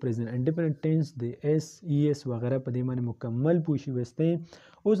به د پریزنټ انډیفینټ ټینس د اس ای اس وغیرہ په دې باندې مکمل پوه شوي یاستئ.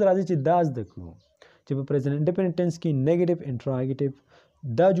 اوس راځي چې دا زده کړو چې په پریزنټ انډیفینټ ټینس کې نیګیټیو انټراګیټیو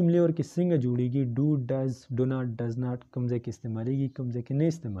دا جملې ورکې څنګه جوړیږي. ډو، ډز، ډو ناټ، ډز ناټ کوم ځای کې استعمالیږي، کوم ځای کې نه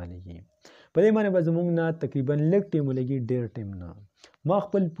استعمالیږي. په دې باندې به زموږ نه تقریبا لږ ټیم ولګي، ډېر ټیم نه. ما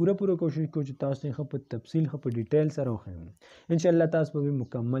خپل پوره کوشش کوم چې تاسو ښه په تفصیل ښه په ډیټیل سره وښیم. انشاءالله تاسو به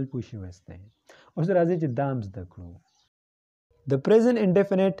مکمل پوه شوي یاستئ. اوس راځئ چې دا هم زده کړو. د پریزنټ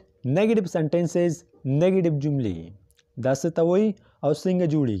انډیفینټ نیګیټیو سنټنسز نیګیټیو جملې دا څه ته وایي او څنګه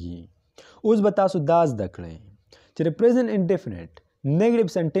جوړیږي. اوس به تاسو دا زده کړئ چې د پریزنټ انډیفینټ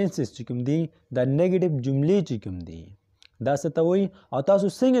نیګیټیو سنټنسز چې کوم دي دا نیګیټیو جملې چې کوم دي دا څه ته وایي او تاسو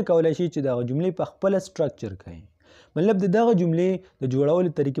څنګه کولی شئ چې دغه جملې په خپله سټرکچر کړئ. مطلب د دغه جملې د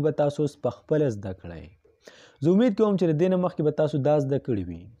جوړولو طریقې به تاسو اوس په خپله زده کړئ. زه امید کوم چې د دې نه مخکې به تاسو دا زده کړي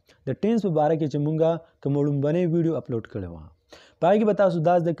وي. د ټینس په باره کې چې مونږ کومه لومړنۍ ویډیو اپلوډ کړې وه په هغې کې به تاسو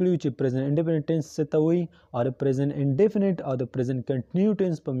دا زده کړي وي چې پریزنټ انډیفینټ ټینس څه ته وایي او د پریزنټ انډیفینټ او د پریزنټ کنټینیو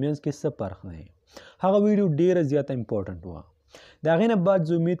ټینس په منځ کې څه فرق دی. هغه ویډیو ډېره زیاته امپورټنټ وه. د هغې نه بعد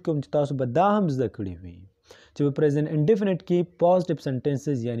زه امید کوم چې تاسو به دا هم زده کړي وي چې په پریزنټ انډیفینټ کې پازیټیو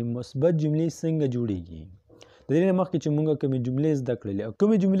سنټنسز یعنی مثبت جملې څنګه جوړیږي. د دې نه مخکې چې مونږ کومې جملې زده کړلې او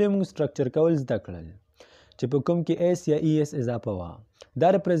کومې جملې مونږ سټرکچر کول زده کړل چې په کوم کې ایس یا ای ایس اضافه وه دا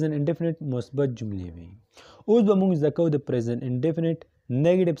د پریزنټ انډیفینټ مثبت جملې وي. اوس به مونږ زده کوو د پریزنټ انډیفینټ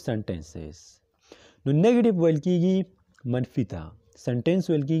نیګیټیو سنټنسز. نو نیګیټیو ویل کېږي منفي ته، سنټنس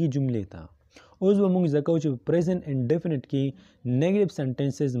ویل کېږي جملې ته. اوس به مونږ زده کوو چې په پریزنټ انډیفینټ کې نیګیټیو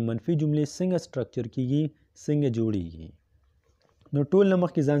سنټنسز منفي جملې څنګه سټرکچر کېږي، څنګه جوړیږي. نو ټول نه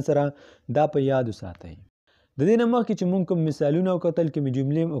مخکې ځان سره دا په یاد وساتئ. د دې نه مخکې چې مونږ کوم مثالونه وکتل، کومې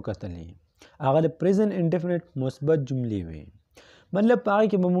جملې هم وکتلې هغه د پریزنټ انډیفینټ مثبت جملې وې. مطلب په هغې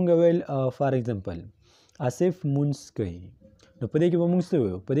کې به مونږ ویل فار ایگزامپل آصف مونځ کوي. نو په دې کې به مونږ څه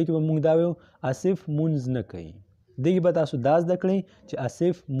ویو؟ په دې کې به مونږ دا ویو آصف مونځ نه کوي. دې کې به تاسو دا زده کړئ چې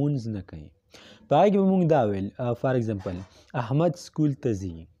آصف مونځ نه کوي. په هغې کې به مونږ دا ویل فار ایگزامپل احمد سکول ته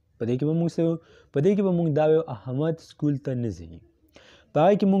ځي. په دې کې به مونږ څه ویو؟ په دې کې به مونږ دا ویو احمد سکول ته نه ځي. په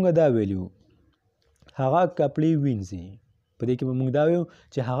هغې کې مونږ دا ویلو هغه کپړې وینځي. په دې کې به مونږ دا ویو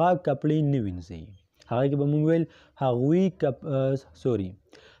چې هغه کپړې نه وینځي. هغه کې به مونږ ویل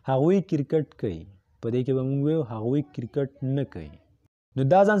هغوی کرکټ کوي. په دې کې به مونږ ویو هغوی کرکټ نه کوي. نو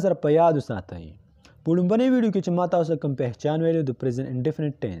دا ځان سره په یاد وساتئ. په لومړنۍ ویډیو کې چې ما تاسو ته کوم پهچان ویلو د پریزنټ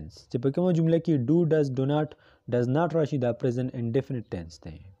انډیفینټ ټینس چې په کومه جمله کې ډو، ډز، ډو ناټ، ډز ناټ راشي دا پریزنټ انډیفینټ ټینس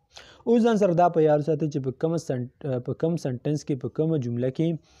دی. اوس ځان سره دا په یاد وساتئ چې په کوم سنټنس کې په کومه جمله کې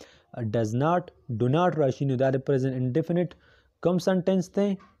ډز ناټ، ډو ناټ راشي نو دا د پریزنټ انډیفینټ کوم سنټنس دی؟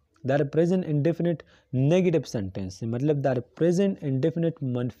 دا د پریزنټ انډیفینټ نیګیټیو سنټنس دی. مطلب دا د پریزنټ انډیفینټ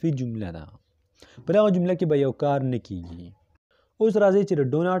منفي جمله ده. په دغه جمله کې به یو کار نه کیږي. اوس راځئ چې د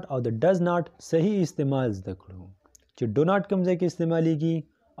ډو ناټ او د ډز ناټ صحیح استعمال زده کړو چې ډو ناټ کوم ځای کې استعمالیږي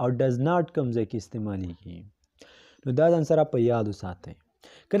او ډز ناټ کوم ځای کې استعمالیږي. نو دا ځان سره په یاد وساتئ.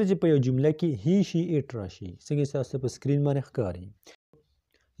 کله چې په یو جمله کې هی، شي، ایټ راشي څنګه چې تاسو په سکرین باندې ښکاري،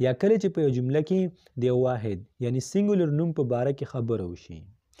 یا کله چې په یو جمله کې د یو واحد یعنی سینګولر نوم په باره کې خبره وشي،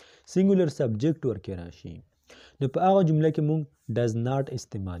 سینګولر سبجیکټ ورکې راشي، نو په هغه جمله کې موږ ډز ناټ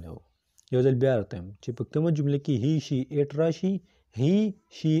استعمالوو. یو ځل بیا راته چې په کومه جمله کې هی، شي، ایټ راشي، هی،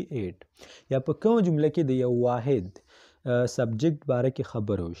 شي، ایټ، یا په کومه جمله کې د یو واحد سبجیکټ باره کې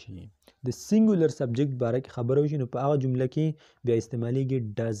خبره وشي، د سینګولر سبجیکټ باره کې خبره وشي، نو په هغه جمله کې بیا استعمالیږي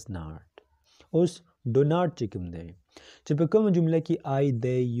ډز ناټ. اوس ډو ناټ چې کوم دی چې په کومه جمله کې آی،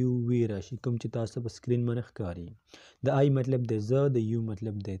 دی، یو، وی راشي کوم چې تاسو په سکرین باندې ښکاري. د آی مطلب دی زه، د یو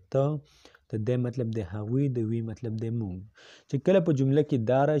مطلب دی ته، د دی مطلب دی هغوی، د وی مطلب دی موږ. چې کله په جمله کې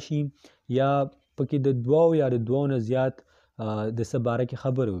دا راشي یا پکې د دوو یا د دوو نه زیات د څه باره کې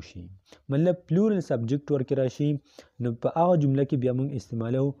خبره وشي، مطلب پلورل سبجیکټ ورکې راشي، نو په هغه جمله کې بیا موږ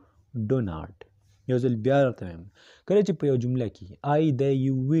استعمالو ډو ناټ. یو ځل بیا درته وایم کله چې په یو جمله کې آی، دی،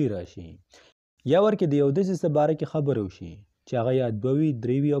 یو، وی راشي یا ورکې د یو داسې څه باره کې خبره وشي چې هغه یا دوه وي،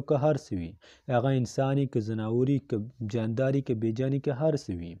 درې وي او که هر څه وي، هغه انسان وي که ځناور وي که جاندار وي که بېجان وي که هر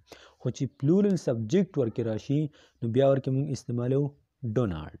څه وي، خو چې پلورل سبجیکټ ورکې راشي نو بیا ورکې موږ استعمالو ډو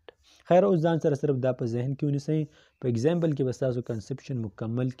ناټ. خیر اوس ځان سره صرف دا په ذهن کې ونیسئ، په ایگزامپل کې به ستاسو کنسپشن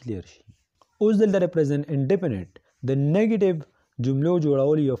مکمل کلیر شي. اوس دلته د پریزنټ انډیفینټ د نیګیټیو جملو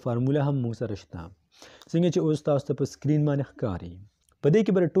جوړولو یو فارموله هم موږ سره شته څنګه چې اوس تاسو ته په سکرین باندې ښکاري. په دې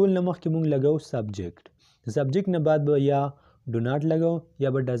کې به ټول نه مخکې موږ لګو سبجیکټ، د سبجیکټ نه بعد به یا ډو ناټ لګو یا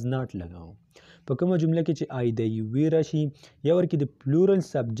به ډز ناټ لګو. په کومه جمله کې چې آی د یوې راشي یا ورکې د پلورل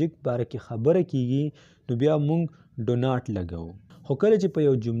سبجیکټ باره کې خبره کیږي نو بیا موږ ډو ناټ لګو. خو کله چې په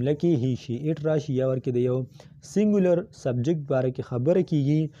یو جمله کې هی شي ایټ راشي یا ورکې د یو سنګولر سبجیکټ باره کې خبره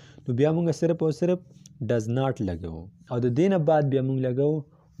کیږي نو بیا موږ صرف او صرف ډز ناټ لګو او د دې نه بعد بیا موږ لګو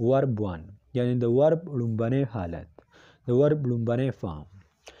ورب 1 یعنی د ورب لومبنی حالت د ورب لومبنی فارم.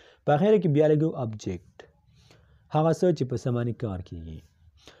 په اخر کې بیا لګو ابجیکټ هغه څه چې په سمانی کار کیږي.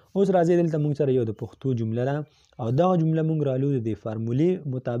 اوس راځي دلته موږ سره یو د پښتو جمله ده او دا جمله موږ رالو د فارمولې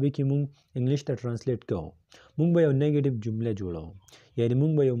مطابق موږ انګلیش ته ترانسلیټ کوو. موږ به یو نیگیټیو جمله جوړو یعنی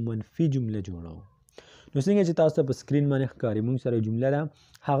موږ به یو منفي جمله جوړو. نو څنګه چې تاسو په سکرین باندې ښکاري موږ سره جمله ده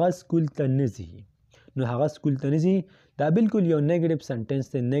هغه سکول ته نه ځي. نو هغه سکول ته نه ځي دا بالکل یو نیگیټیو سنټنس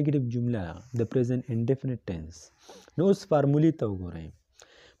دی نیگیټیو جمله د پریزنت انډیفینټ ټینس. نو اوس فارمولې ته وګورئ.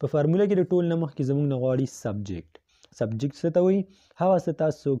 په فارموله کې د ټول نه مخکې زموږ نه غواړي سبجیکټ. سبجیکټ څه ته وایي؟ هغه څه ته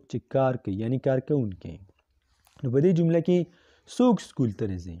څوک چې کار کوي یعنی کار کوونکی. نو په دې جمله کې څوک سکول ته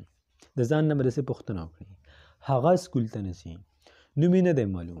نه ځي د ځان نه به داسې پوښتنه وکړي هغه سکول ته نه ځي نوم یې نه دی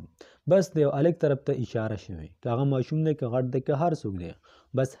معلوم بس د یو الګ طرف ته اشاره شوې که هغه ماشوم دی که غټ دی که هر څوک دی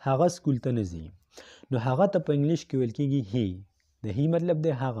بس هغه سکول ته نه ځي. نو هغه ته په انګلیش کې ویل کېږي هی. د هی مطلب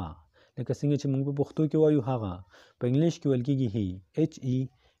دی هغه لکه څنګه چې موږ په پښتو کې وایو هغه په انګلیش کې ویل کېږي هی ایچ ای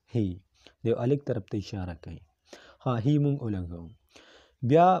هی د یو الګ طرف ته اشاره کوي. ها هی موږ ولګو.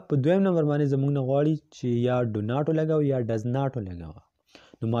 بیا په دویم نمبر باندې زموږ نه غواړي چې یا ډو ناټ ولګو یا ډز ناټ ولګو.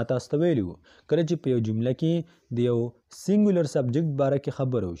 نو ما تاسو ته ویلي وو کله چې په یو جمله کې د یو سنګولر سبجیکټ باره کې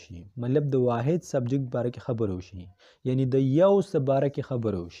خبره وشي مطلب د واحد سبجیکټ باره کې خبره وشي یعنی د یو څه باره کې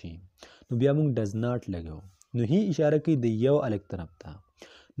خبره وشي نو بیا موږ ډز ناټ لګو. نو هی اشاره کوي د یو الګ طرف ته.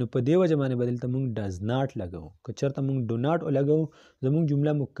 نو په دې وجه باندې بدلته موږ ډز ناټ لګو. که چېرته موږ ډو ناټ ولګو زموږ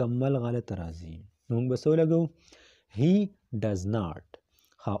جمله مکمل غلطه راځي. نو موږ به څه ولګو هی ډز ناټ.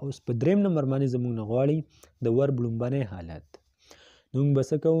 ها اوس په دریم نمبر باندې زموږ نه غواړي د ورب لومبنی حالت. نو موږ به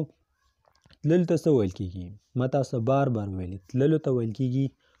څه کوو تللو ته څه ویل کېږي ما تاسو بار بار ویلي تللو ته ویل کېږي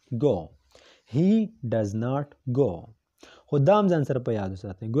ګو. هی ډز ناټ ګو. خو دا هم ځان سره په یاد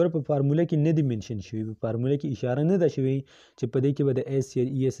وساتئ ګوره په فارموله کې نه دي منشن شوي په فارموله کې اشاره نه ده شوې چې په دې کې به د ایس یا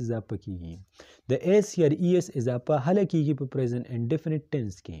ای ایس اضافه کېږي. د ایس یا ای ایس اضافه هله کېږي په پریزنت انډیفینټ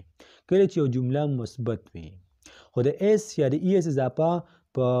ټینس کې کله چې یو جمله مثبت وي. خو د ایس یا د ای ایس اضافه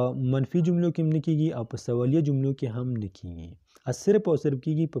په منفي جملو کې هم نه کېږي او په سوالیه جملو کې هم نه کېږي. صرف او صرف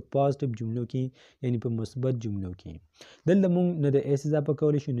کېږي په پازیټیو جملو کې یعنی په مثبت جملو کې. دلته موږ نه د ایس اضافه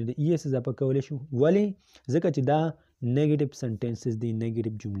کولی شو نه د ای ایس اضافه کولی شو. ولې؟ ځکه چې دا نیگیټیو سنټنسز دي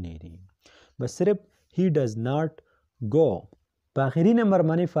نیگیټیو جملې دي. بس صرف هی ډز ناټ ګو. په آخري نمبر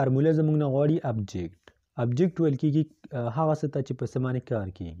باندې فارموله زموږ نه غواړي ابجیکټ. ابجیکټ ویل کېږي هغه څه ته چې په څه باندې کار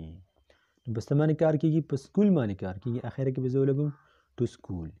کېږي. په څه باندې کار کېږي په سکول باندې کار کېږي. اخر کې به زه ولګوم ټو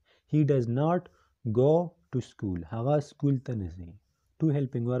سکول. هی ډز ناټ ګو ټو سکول. هغه سکول ته نه ځي. ټو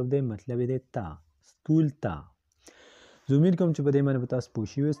هیلپینګ ورب دی مطلب یې دی تا سکول ته. زه امید کوم چې په دې باندې به تاسو پوه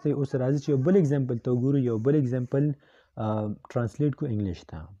شوي یاستئ. اوس راځي چې یو بل اګزامپل ته وګورو یو بل اګزامپل ترانسلیټ کو انګلیش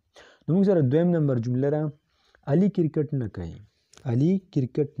ته. نو موږ سره دویم نمبر جمله ده علي کرکټ نه کوي. علي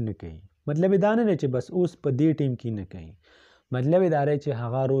کرکټ نه کوي مطلب یې دا نه دی چې بس اوس په دې ټیم کې نه کوي. مطلب یې دا دی چې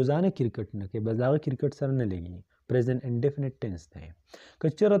هغه روزانه کرکټ نه کوي بس هغه کرکټ سره نه لګي. پریزنت انډیفینټ ټینس دی. که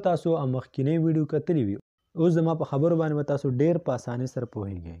چېرته تاسو مخکینی ویډیو کتلی وي اوس زما په خبرو باندې به تاسو ډېر په اسانۍ سره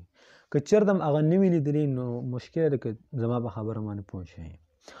پوهیږئ. که چېرته هم هغه نه وي لیدلي نو مشکل ده که زما په خبره باندې پوه شئ.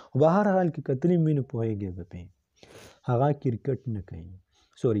 خو په هر حال کې کتلی وي نو پوهیږئ به پرې. هغه کرکټ نه کوي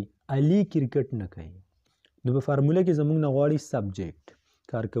سوري علي کرکټ نه کوي. نو په فارموله کې زموږ نه غواړي سبجیکټ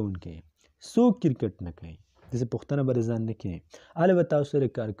کارکوونکی. څوک کرکټ نه کوي داسې پوښتنه به د ځان نه کوي. هله به تاسو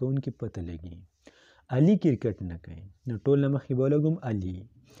سره کارکوونکي پته لګي. علي کرکټ نه کوي نو ټول نه مخکې به ولګوم علي.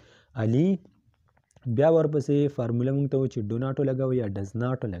 علي بیا ورپسې فارموله موږ ته و چې ډو ناټ ولګوه یا ډز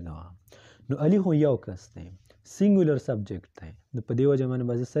ناټ ولګوه. نو علي خو یو کس دی سنګولر سبجیکټ دی. نو په دې وجه باندې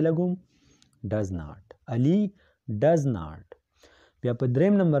به زه څه لګوم ډز ناټ. علي ډز ناټ. بیا په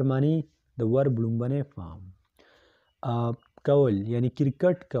دریم نمبر باندې د ورب لومبنی فارم کول یعنی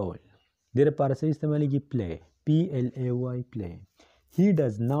کرکټ کول دې لپاره څه استعمالیږي پلی پی ایل ای واي پلی. هی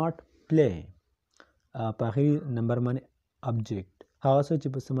ډز ناټ پلی. په آخري نمبر باندې ابجیکټ هغه څه چې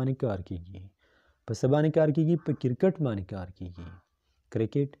په څه باندې کار کېږي په څه باندې کار کېږي په کرکټ باندې کار کېږي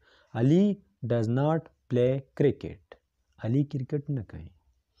کرکټ. علي ډز ناټ پلی کرکټ. علي کرکټ نه کوي.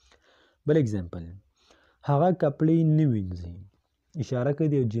 بل اگزامپل هغه کپړې نه وینځي. اشاره کوي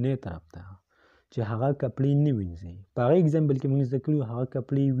د یو جنۍ طرف ته چې هغه کپړې نه وینځي. په هغه اگزامپل کې موږ زده کړي هغه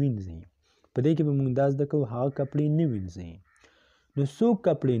کپړې وینځي. په دې کې به موږ دا زده کوو هغه کپړې نه وینځي. نو څوک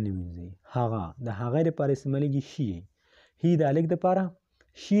کپړې نه وینځي؟ هغه د هغه لپاره استعمالیږي شي. هی د الګ دپاره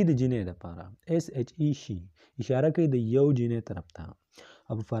شي د جنې دپاره SHE شي اشاره کوي د یو جنې طرف ته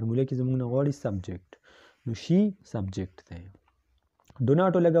او په فارموله کې زموږ نه غواړي سبجیکټ نو شي سبجیکټ دی ډو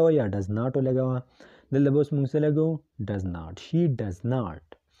ناټ ولګوه یا ډز ناټ ولګوه دلته به اوس موږ څه لګوو ډز ناټ شي ډز ناټ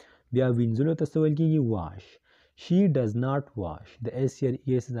بیا وینځلو ته څه ویل کېږي واش شي ډز ناټ واش د اس یا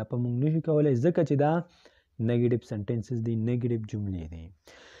ایس اضافه موږ نشو کولی ځکه چې دا نیګیټیو سنټنسز دي نیګیټیو جملې دي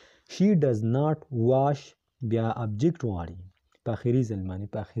شي ډز ناټ واش بیا ابجیکټ غواړي په آخري ځل باندې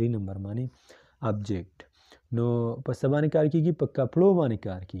په آخري نمبر باندې ابجیکټ نو په څه باندې کار کېږي په کپړو باندې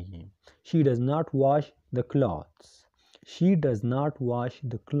کار کېږي شي ډز ناټ واش د کلاتس شي ډز ناټ واش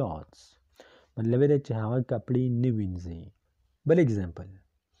د کلاتس مطلب دی چې هغه کپړې نه وینځي بل اگزامپل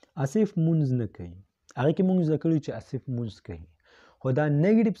آصف مونځ نه کوي هغه کې مونږ زده کړي چې آصف مونځ کوي خو دا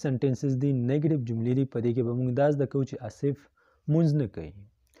نیګیټیو سنټنسز دي نیګیټیو جملې دي په دې کې به مونږ دا زده کوو چې آصف مونځ نه کوي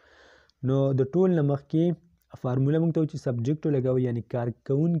نو د ټول نه مخکې فارموله مونږ ته و چې سبجیکټ ولګوه یعنی کار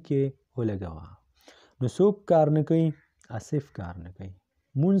کوونکی ولګوه نو څوک کار نه کوي آصف کار نه کوي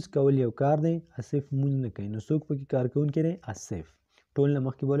مونځ کول یو کار دی آصف مونځ نه کوي نو څوک پکې کار کوونکی دی آصف ټول نه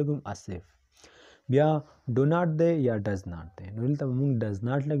مخکې به ولګوم آصف بیا ډو ناټ دی یا ډز ناټ دی نو دلته به مونږ ډز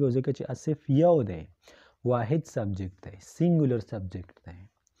ناټ لګو ځکه چې آصف یو دی واحد سبجیکټ دی سینګولر سبجیکټ دی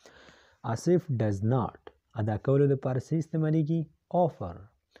آصف ډز ناټ ادا کولو دپاره څه استعمالیږي آفر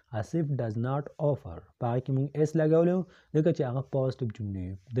آصف ډز ناټ آفر په هغه کې مونږ ایس لګولی ځکه چې هغه پازټیو جملې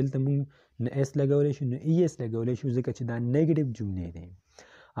دلته مونږ نه ایس لګولی شو نه ای ایس لګولی شو ځکه چې دا نیګیټیو جملې دی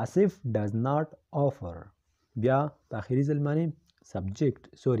آصف ډز ناټ آفر بیا په آخري ځل باندې سبجیکټ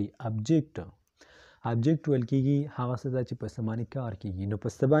سوري ابجیکټ ابجیکټ ویل کېږي هغه څه ده چې په څه باندې کار کېږي نو په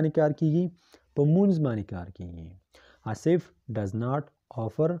څه باندې کار کېږي په مونځ باندې کار کېږي آصف ډز ناټ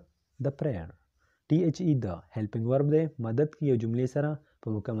آفر د پریئر THE د هیلپینګ ورب دی مدد کوي یو جملې سره په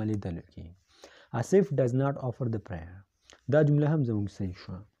مکملېدلو کې آصف ډز ناټ آفر د پریئر دا جمله هم زموږ صحیح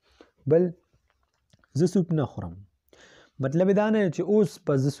شوه بل زه سوپ نه خورم مطلب دا نه چې اوس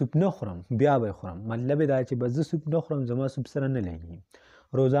به زه سوپ نه خورم بیا به خورم مطلب دا چې به زه سوپ نه خورم زما سوپ سره نه لګي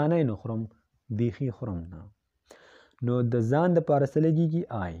روزانه یې نه خورم بیخي خورم نه نو د ځان دپاره څه لګېږي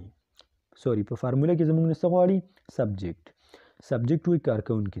آی سوري په فارموله کې زموږ نه څه غواړي سبجیکټ سبجیکټ وایي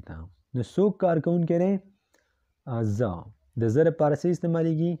کارکوونکي ته نو څوک کارکوونکی دی زه د زه دپاره څه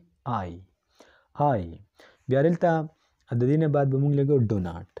استعمالیږي آی بیا دلته د دې نه بعد به مونږ لګو ډو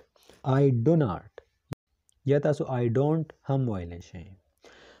ناټ آی ډو ناټ یا تاسو آی ډونټ هم ویلی شئ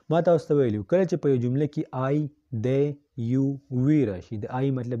ما تاسو ته ویلي کله چې په یو جمله کې آی دی یو وی راشي د آی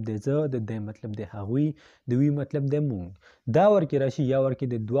مطلب دی زه د دی مطلب دی هغوی د وی مطلب دی مونږ دا ورکې راشي یا ورکې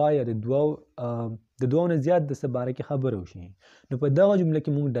د دوه یا د دوو نه زیات د څه باره کې خبره وشي نو په دغه جمله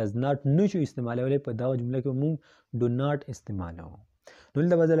کې مونږ ډز ناټ نشو استعمالولی په دغه جمله کې مونږ ډو ناټ استعمالوو نو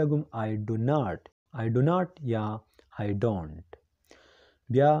دلته به زه لګوم آی ډو ناټ یا آی ډونټ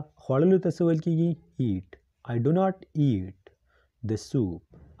بیا خوړلو ته څه ویل کېږي ایټ آی ډو ناټ ایټ د سوپ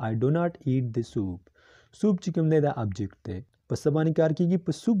آی ډو ناټ ایټ د سوپ سوپ چې کوم دی دا ابجیکټ دی په څه باندې کار کېږي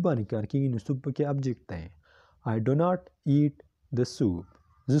په سوپ باندې کار کېږي نو سوپ پکې ابجیکټ دی آی ډو ناټ ایټ د سوپ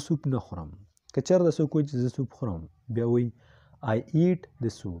زه سوپ نه خورم که چېرته څوک وایي چې زه سوپ خورم بیا وایي آی ایټ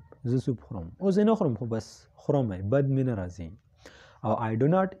د سوپ زه سوپ خورم اوس یې نه خورم خو بس خورم یې بد مې نه راځي او آی ډو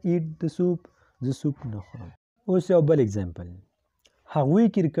ناټ ایټ د سوپ زه سوپ نه خورم اوس یو بل اگزامپل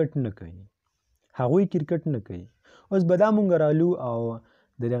هغوی کرکټ نه کوي اوس به دا مونږ رالو او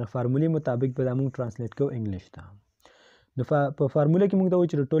د دغه فارمولې مطابق به دا مونږ ترانسلیټ کوو انګلیش ته نو په فارموله کې مونږ ته وایي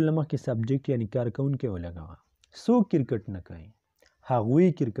چې د ټول نه مخکې سبجیکټ یعنی کارکوونکی ولګوه څوک کرکټ نه کوي هغوی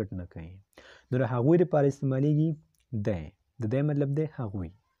کرکټ نه کوي نو د هغوی دپاره استعمالیږي دی د دی مطلب دی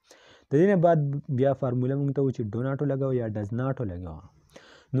هغوی د دې نه بعد بیا فارموله مونږ ته وایي چې ډو ناټ ولګوه یا ډز ناټ ولګوه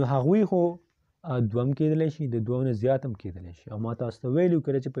نو هغوی خو دوه هم کېدلی شي د دوو نه زیات هم کېدلی شي او ما تاسو ته ویلي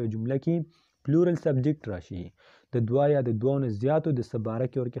کله چې په یو جمله کې پلورل سبجیکټ راشي د دوه یا د دوو نه زیاتو د څه باره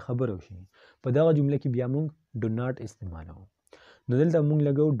کې ورکې خبره وشي په دغه جمله کې بیا مونږ ډو ناټ استعمالوو نو دلته مونږ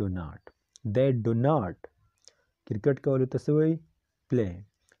لګو ډو ناټ دی ډو ناټ کرکټ کولو ته څه وایي پلی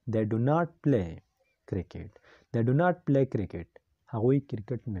دی ډو ناټ پلی کرکټ دی ډو ناټ پلی کرکټ هغوی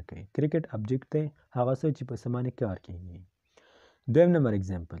کرکټ نه کوي کرکټ ابجیکټ دی هغه څه چې په څه باندې کار کېږي دویم نمبر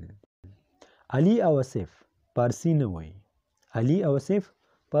اگزامپل علي او آصف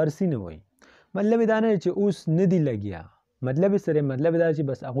پارسي نه وایي مطلب دا نه چې اوس نه دی لګیا مطلب دا چې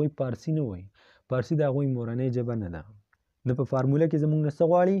بس هغوی پارسي نه وایي پارسي د هغوی مورنۍ ژبه نه ده نو په فارموله کې زموږ نه څه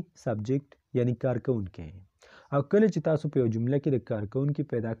غواړي سبجیکټ یعنی کارکوونکی او کله چې تاسو په یو جمله کې د کارکوونکي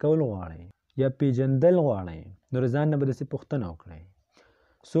پیدا کول غواړئ یا پیژندل غواړئ نو د ځان نه به داسې پوښتنه وکړئ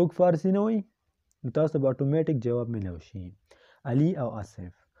څوک فارسي نه وایي نو تاسو به اټومیټیک جواب میلاو شي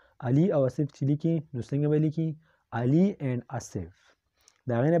علي او آصف چې لیکي نو څنګه به لیکي علي اینډ آصف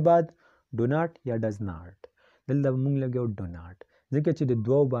د هغې نه بعد ډو ناټ یا ډز ناټ. دلته به موږ لګو ډو ناټ ځکه چې د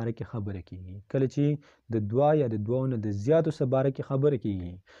دوو باره کې خبره کیږي. کله چې د دوه یا د دوو نه د زیاتو څه باره کې خبره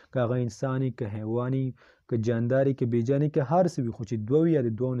کیږي، که هغه انسان وي، که حیوان وي، که جاندار وي، که بېجان وي، که هر څه وي، خو چې دوه یا د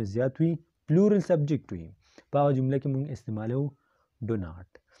دوو نه زیات وي، پلورل سبجیکټ وي، په هغه جمله کې موږ استعمالوو ډو ناټ.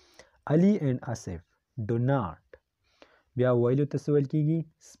 علي اینډ آصف ډو ناټ. بیا ویلو ته څه ویل کیږي؟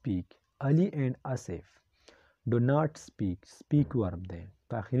 سپیک. علي اینډ آصف ډو ناټ سپیک. سپیک ورب دی.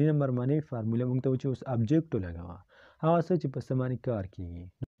 په آخري نمبر باندې فارموله موږ ته و چې اوس ابجیکټ ولګوه، هغه څه چې په څه باندې کار کیږي.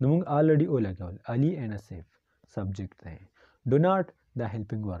 نو موږ آلریډي ولګول. علي اینډ آصف سبجیکټ دی. ډو ناټ دا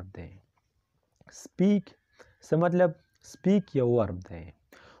هیلپینګ ورب دی. سپیک څه مطلب؟ سپیک یو ورب دی.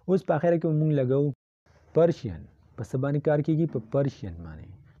 اوس په آخره کې موږ لګو پرشین. په څه باندې کار کیږي؟ په پرشین باندې.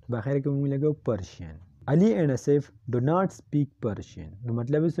 په آخره کې موږ لګو پرشین. علي اینډ آصف ډو ناټ سپیک پرشین. نو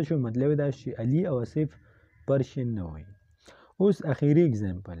مطلب یې څه شو؟ مطلب یې دا چې علي او آصف پرشین نه وایي. اوس اخیری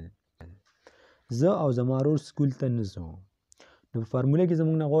اگزامپل، زه او زما ورور سکول ته نه ځو. نو په فارموله کې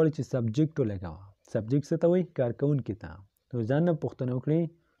زموږ نه غواړي چې سبجیکټ ولګوه. سبجیکټ څه ته وایي؟ کارکوونکي ته. نو ځان نه پوښتنه وکړئ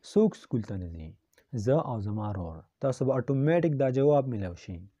څوک سکول ته نه ځي؟ زه او زما ورور. تاسو به اټومیټیک دا جواب میلاو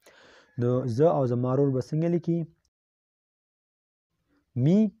شي. نو زه او زما ورور به څنګه لیکي؟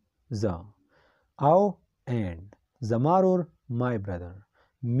 می زه او اینډ زما ورور مای برادر.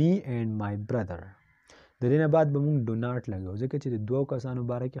 می اینډ مای برادر. د دې نه بعد به موږ ډو ناټ لګو ځکه چې د دوو کسانو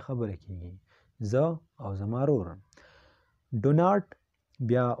باره کې خبره کیږي، زه او زما ورور. ډو ناټ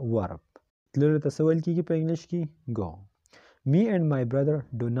بیا ورب. تللو ته څه ویل کیږي په انګلیش کې؟ گو. می اینډ مای برادر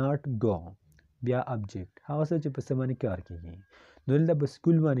ډو ناټ گو. بیا ابجیکټ هغه څه چې په څه باندې کار کیږي. نو دلته په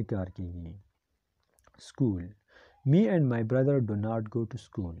سکول باندې کار کیږي. سکول. می اینډ مای برادر ډو ناټ گو ټو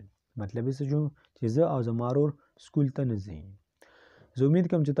سکول. مطلب یې څه شو؟ چې زه او زما ورور سکول ته نه ځي. زه امید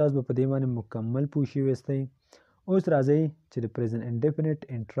کوم چې تاسو به په دې باندې مکمل پوه شوي یاستئ. اوس راځئ چې د پریزنټ انډیفینټ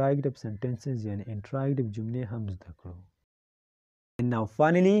انټراګیټیو سنټنسز یعنې انټراګیټیو جملې هم زده کړو. نو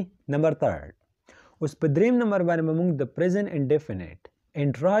فائنلی نمبر 3. اوس په دریم نمبر باندې به موږ د پریزنټ انډیفینټ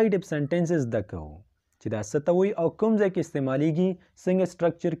انټراګیټیو سنټنسز زده کوو چې دا څه ته وایي او کوم ځای کې استعمالیږي، څنګه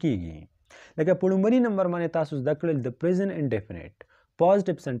سټرکچر کیږي. لکه په لومړي نمبر باندې تاسو زده کړل د پریزنټ انډیفینټ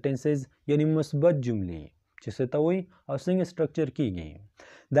پازیټیو سنټنسز یعنې مثبت جملې چې څه ته وایي او څنګه سټرکچر کیږي.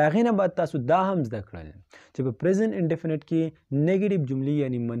 د هغې نه بعد تاسو دا هم زده کړل چې په پریزنټ انډیفینټ کې نیګیټیو جملې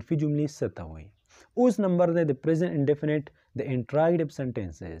یعنې منفي جملې څه ته وایي. اوس نمبر دی د پریزنټ انډیفینټ د انټراګیټیو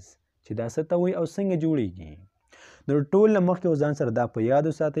سنټنسز چې دا څه ته وایي او څنګه جوړیږي. نو ټول نه مخکې ځان سره دا په یاد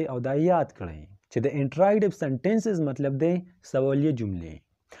وساتئ او دا یاد کړئ چې د انټراګیټیو سنټنسز مطلب دی سوالیه جملې،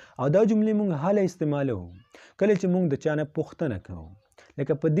 او دا جملې موږ هله استعمالوو کله چې موږ د چا نه پوښتنه کوو.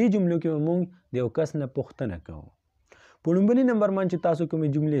 لکه په دې جملو کې به موږ د یو کس نه پوښتنه کوو. په لومړني نمبر باندې چې تاسو کومې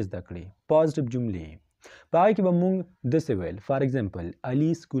جملې زده کړې پازیټیو جملې، په هغې کې به موږ داسې ویل فار ایگزامپل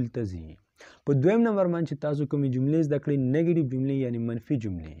علي سکول ته ځي. په دویم نمبر باندې چې تاسو کومې جملې زده کړې نیګیټیو جملې یعنې منفي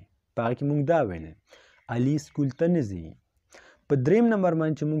جملې، په هغې کې موږ دا ویل علي سکول ته نه ځي. په دریم نمبر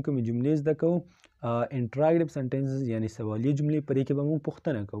باندې چې موږ کومې جملې زده کوو انټراګیټیو سنټنسز یعنې سوالیه جملې، په دې کې به موږ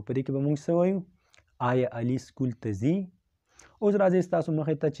پوښتنه کوو، په دې کې به موږ څه وایو؟ آیا علي سکول ته ځي؟ اوس راځئ ستاسو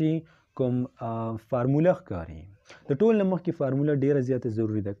مخې ته چې کوم فارموله ښکاري. د ټول نه مخکې فارموله ډیره زیاته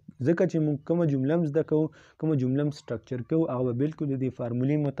ضروري ده ځکه چې موږ کومه جمله هم زده کوو، کومه جمله هم سټرکچر کوو، هغه به بالکل د دې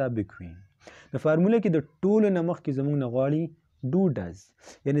فارمولې مطابق وي. د فارموله کې د ټولو نه مخکې زموږ نه غواړي ډو ډز،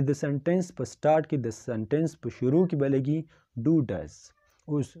 یعنې د سنټنس په سټارټ کې د سنټنس په شروع کې به لګي ډو ډز.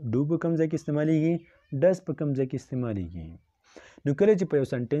 اوس ډو په کوم ځای کې استعمالیږي؟ ډز په کوم ځای کې استعمالیږي؟ نو کله چې په یو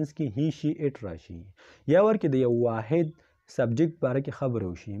سنټنس کې هی شي اټ راشي یا ورکې د یو واحد سبجیکټ باره کې خبره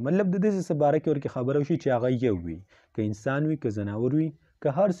وشي، مطلب د دې څه باره کې ورکې خبره وشي چې هغه یو وي، که انسان وي، که زناور وي،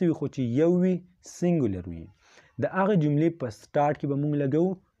 که هر څه وي، خو چې یو وي، سینګولر وي، د هغه جملې په سټارټ کې به موږ لګو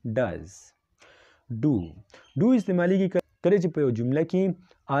ډز. ډو استعمالیږي کله چې په یو جمله کې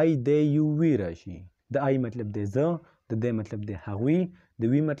آی دی یو وی راشي. د آی مطلب دی زه، د دی مطلب دی هغوی،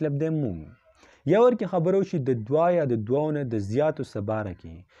 د وی مطلب دی موږ. یا ورکې خبره وشي د دوه یا د دوو نه د زیاتو څه باره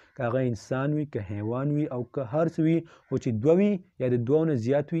کې، که هغه انسان وي، که حیوان وي، او که هر څه وي، خو چې دوه وي یا د دوو نه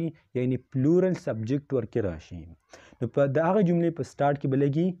زیات وي، یعنې پلورل سبجیکټ ورکې راشي، نو په د هغه جملې په سټارټ کې به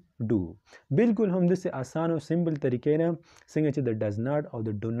لګي ډو. بالکل همداسې اسان او سمپل طریقې نه څنګه چې د ډز ناټ او د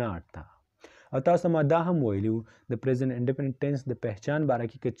ډو ناټ ته. او تاسو ما دا هم ویلي د پریزنټ انډیفینټ ټینس د پہچان باره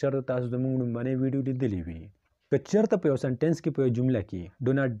کې که چېرته تاسو زموږ لومړنۍ ویډیو لیدلې وي، که چېرته په یو سنټنس کې په یو جمله کې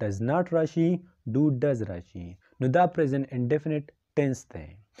ډو ناټ ډز ناټ راشي، ډو ډز راشي، نو دا پریزنټ انډیفینټ ټینس دی.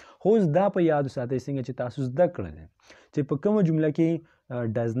 خو اوس دا په یاد وساتئ څنګه چې تاسو زده کړل چې په کومه جمله کې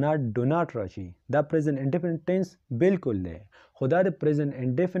ډز ناټ ډو ناټ راشي دا پریزنټ انډیفینټ ټینس بالکل دی، خو دا د پریزنټ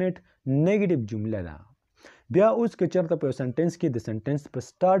انډیفینټ نیګیټیو جمله ده. بیا اوس که چېرته په یو سنټنس کې د سنټنس په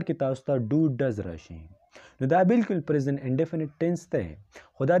سټارټ کې تاسو ته ډو ډز راشي نو دا بالکل پریزنټ انډیفینټ ټینس دی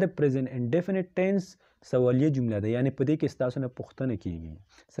خو دا د پریزنټ انډیفینټ ټینس سوالیه جمله ده یعنی په دې کې ستاسو نه پوښتنه کیږي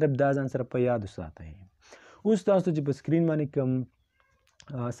صرف دا ځان سره په یاد وساتئ اوس تاسو چې په سکرین باندې کوم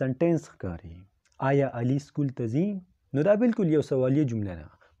سنټنس ښکاري آیا علي سکول ته ځي نو دا بالکل یو سوالیه جمله ده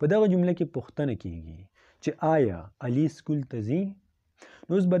په دغه جمله کې پوښتنه کیږي چې آیا علي سکول ته ځي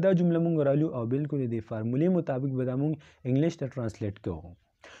نو اوس به دا جمله مونږ رالو او بالکل د فارمولې مطابق به دا مونږ انګلیش ته ترانسلیټ کوو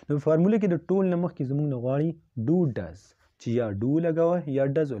نو فارموله کې د ټول نه مخکې زموږ نه غواړي ډو ډز چې یا ډو لګوه یا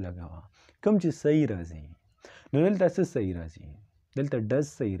ډز ولګوه کوم چې صحیح راځي نو دلته څه صحیح راځي دلته ډز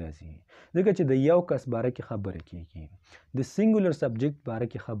صحیح راځي ځکه چې د یو کس باره کې خبره کیږي د سینګولر سبجیکټ باره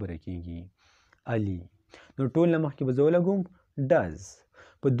کې خبره کیږي علي نو ټول نه مخکې به زه ولګوم ډز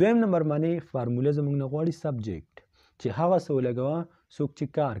په دویم نمبر باندې فارموله زموږ نه غواړي سبجیکټ چې هغه څه ولګوه څوک چې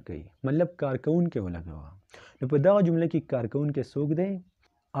کار کوي مطلب کارکوونکی ولګوه نو په دغه جمله کې کارکوونکی څوک دی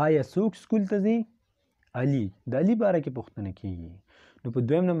آیا څوک سکول ته ځي علي د علي باره کې پوښتنه کیږي نو په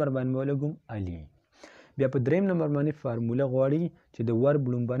دویم نمبر باندې به ولګوم علي بیا په دریم نمبر باندې فارموله غواړي چې د ورب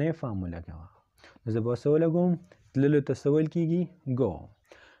لومړنی فارم ولګوه نو زه به څه ولګوم تللو ته څه ویل کیږي go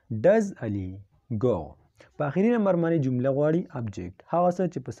does علي go په آخري نمبر باندې جمله غواړي ابجیکټ هغه څه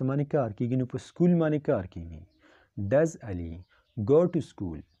چې په څه باندې کار کیږي نو په سکول باندې کار کیږي does علي go to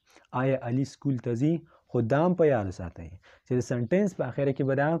school آیا علي سکول ته ځي خو دا هم په یاد وساتئ چې د سنټنس په اخره کې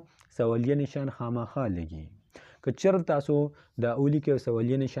به دا سوالیه نشان خامخا لګي که چېرته تاسو دا ولیکئ او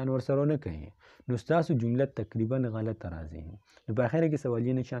سوالیه نشان ورسره ونه کوئ نو ستاسو جمله تقریبا غلطه راځي نو په اخره کې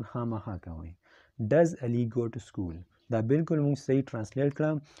سوالیه نشان خامخا کوئ does علي go to school دا بالکل موږ صحیح ترانسلیټ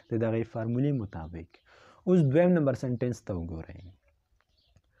کړه د دغې فارمولې مطابق اوس دویم نمبر سنټنس ته وګورئ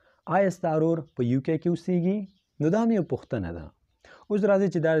آیا ستا ورور په یو کې اوسیږي نو دا هم یو پوښتنه ده اوس راځئ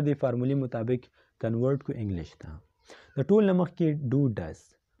چې دا د دې فارمولې مطابق کنورټ کو انګلیش ته د ټول نه مخکې ډو ډز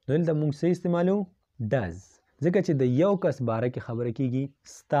دلته موږ څه استعمالو ډز ځکه چې د یو کس باره کې خبره کیږي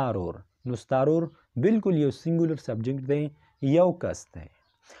ستا ورور نو ستا ورور بالکل یو سینګولر سبجیکټ دی یو کس دی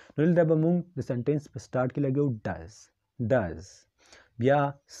نو دلته به موږ د سنټنس په سټارټ کې لګو ډز بیا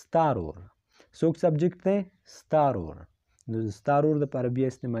ستا ورور څوک سبجیکټ دی ستا ورور نو د ستا ورور دپاره بیا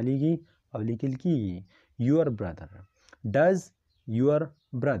استعمالیږي او لیکل کیږي یور برادر does your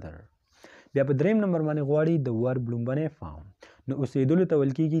brother بیا په دریم نمبر باندې غواړي د ورب لومړنی فارم نو اوسېدلو ته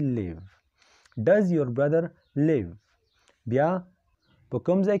ویل کیږي live does your brother live بیا په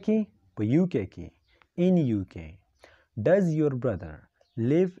کوم ځای کې په UK کې in UK does your brother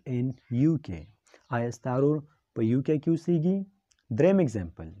live in UK آیا ستا ورور په UK کې اوسېږي دریم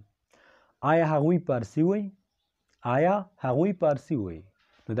اگزامپل آیا هغوی پارسي وایي آیا هغوی پارسي وایي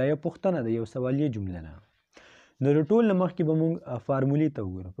نو دا یو پوښتنه ده یو سوالیه جمله ده نو د ټول نه مخکې به موږ فارمولې ته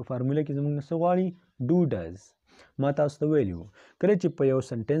وګورو په فارموله کې زموږ نه څه غواړي ډو ډز ما تاسو ته ویلي وو کله چې په یو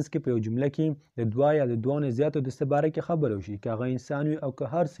سنټنس کې په یو جمله کې د دوه یا د دوه نه زیاتو د څه باره کې خبره وشي که هغه انسان وي او که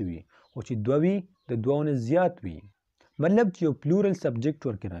هر څه وي خو چې دوه وي د دوه نه زیات وي مطلب چې یو پلورل سبجیکټ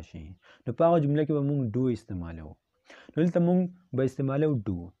ورکې راشي نو په هغه جمله کې به موږ ډو استعمالو نو دلته موږ به استعمالو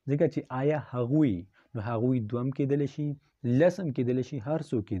ډو ځکه چې آیا هغوی نو هغوی دوه هم کیدلی شي لس هم کیدلی شي هر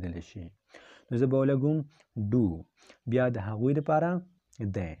څوک کیدلی شي نو زه به ولګوم ډو بیا د هغوی دپاره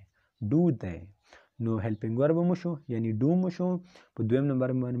دی ډو دی نو هیلپینګ ورب مو شو یعنی ډو مو شو په دویم نمبر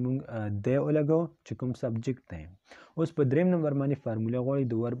باندې موږ دی ولګو چې کوم سبجیکټ دی اوس په دریم نمبر باندې فارموله غواړي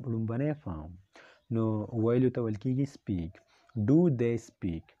د ورب لومړنی فارم نو ویلو ته ویل کیږي سپیک ډو دی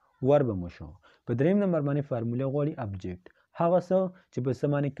سپیک ورب مو شو په دریم نمبر باندې فارموله غواړي ابجیکټ هغه څه چې په څه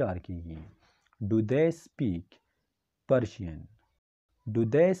باندې کار کیږي ډو دی سپیک پرشین ډو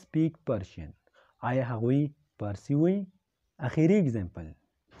دی سپیک پرشین آیا هغوی پارسي وایي اخري اگزامپل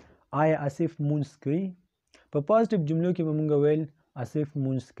آیا آصف مونځ کوي په پازیټیو جملو کې به مونږ ویل آصف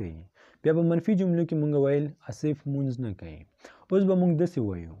مونځ کوي بیا په منفي جملو کې مونږ ویل آصف مونځ نه کوي اوس به مونږ داسې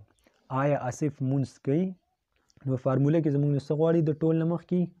وایو آیا آصف مونځ کوي نو فارموله کې زموږ نه څه غواړي د ټول نه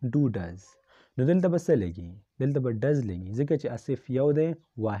مخکې ډو ډز نو دلته به څه لګي دلته به ډز لګي ځکه چې آصف یو دی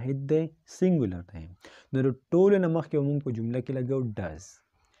واحد دی سینګولر دی نو د ټولو نه مخکې به مونږ په جمله کې لګو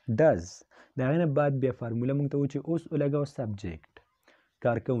ډز د هغې نه بعد بیا فارموله مونږ ته و چې اوس ولګو سبجیکټ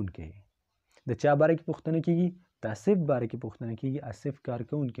کارکوونکی د چا باره کې پوښتنه کیږي د آصف باره کې پوښتنه کیږي آصف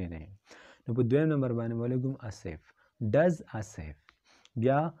کارکوونکی دی نو په دویم نمبر باندې ولګوم آصف ډز آصف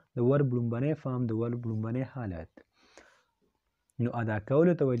بیا د ورب لومړنی فارم د ورب لومړنی حالت نو ادا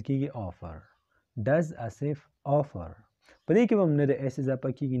کولو ته ویل کیږي آفر ډز آصف آفر په دې کې به هم نه د ایس اضافه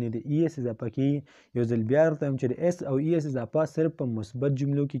کیږي نه د ای ایس اضافه کیږي یو ځل بیا درته وایم چې د ایس او ای ایس اضافه صرف په مثبت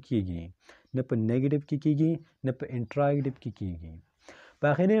جملو کې کیږي نه په نیګیټیو کې کیږي نه په انټراګیټیو کې کیږي په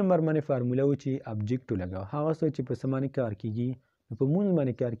اخري نمبر باندې فارموله و چې ابجیکټ ولګوه هغه څه چې په څه باندې کار کیږي نو په مونځ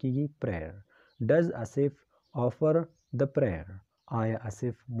باندې کار کیږي prayer does آصف offer the prayer آیا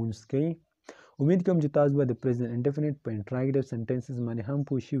آصف مونځ کوي امید کوم چې تاسو به د present indefinite په انټراګیټیو سنټنسز باندې هم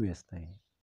پوه شوي یاستئ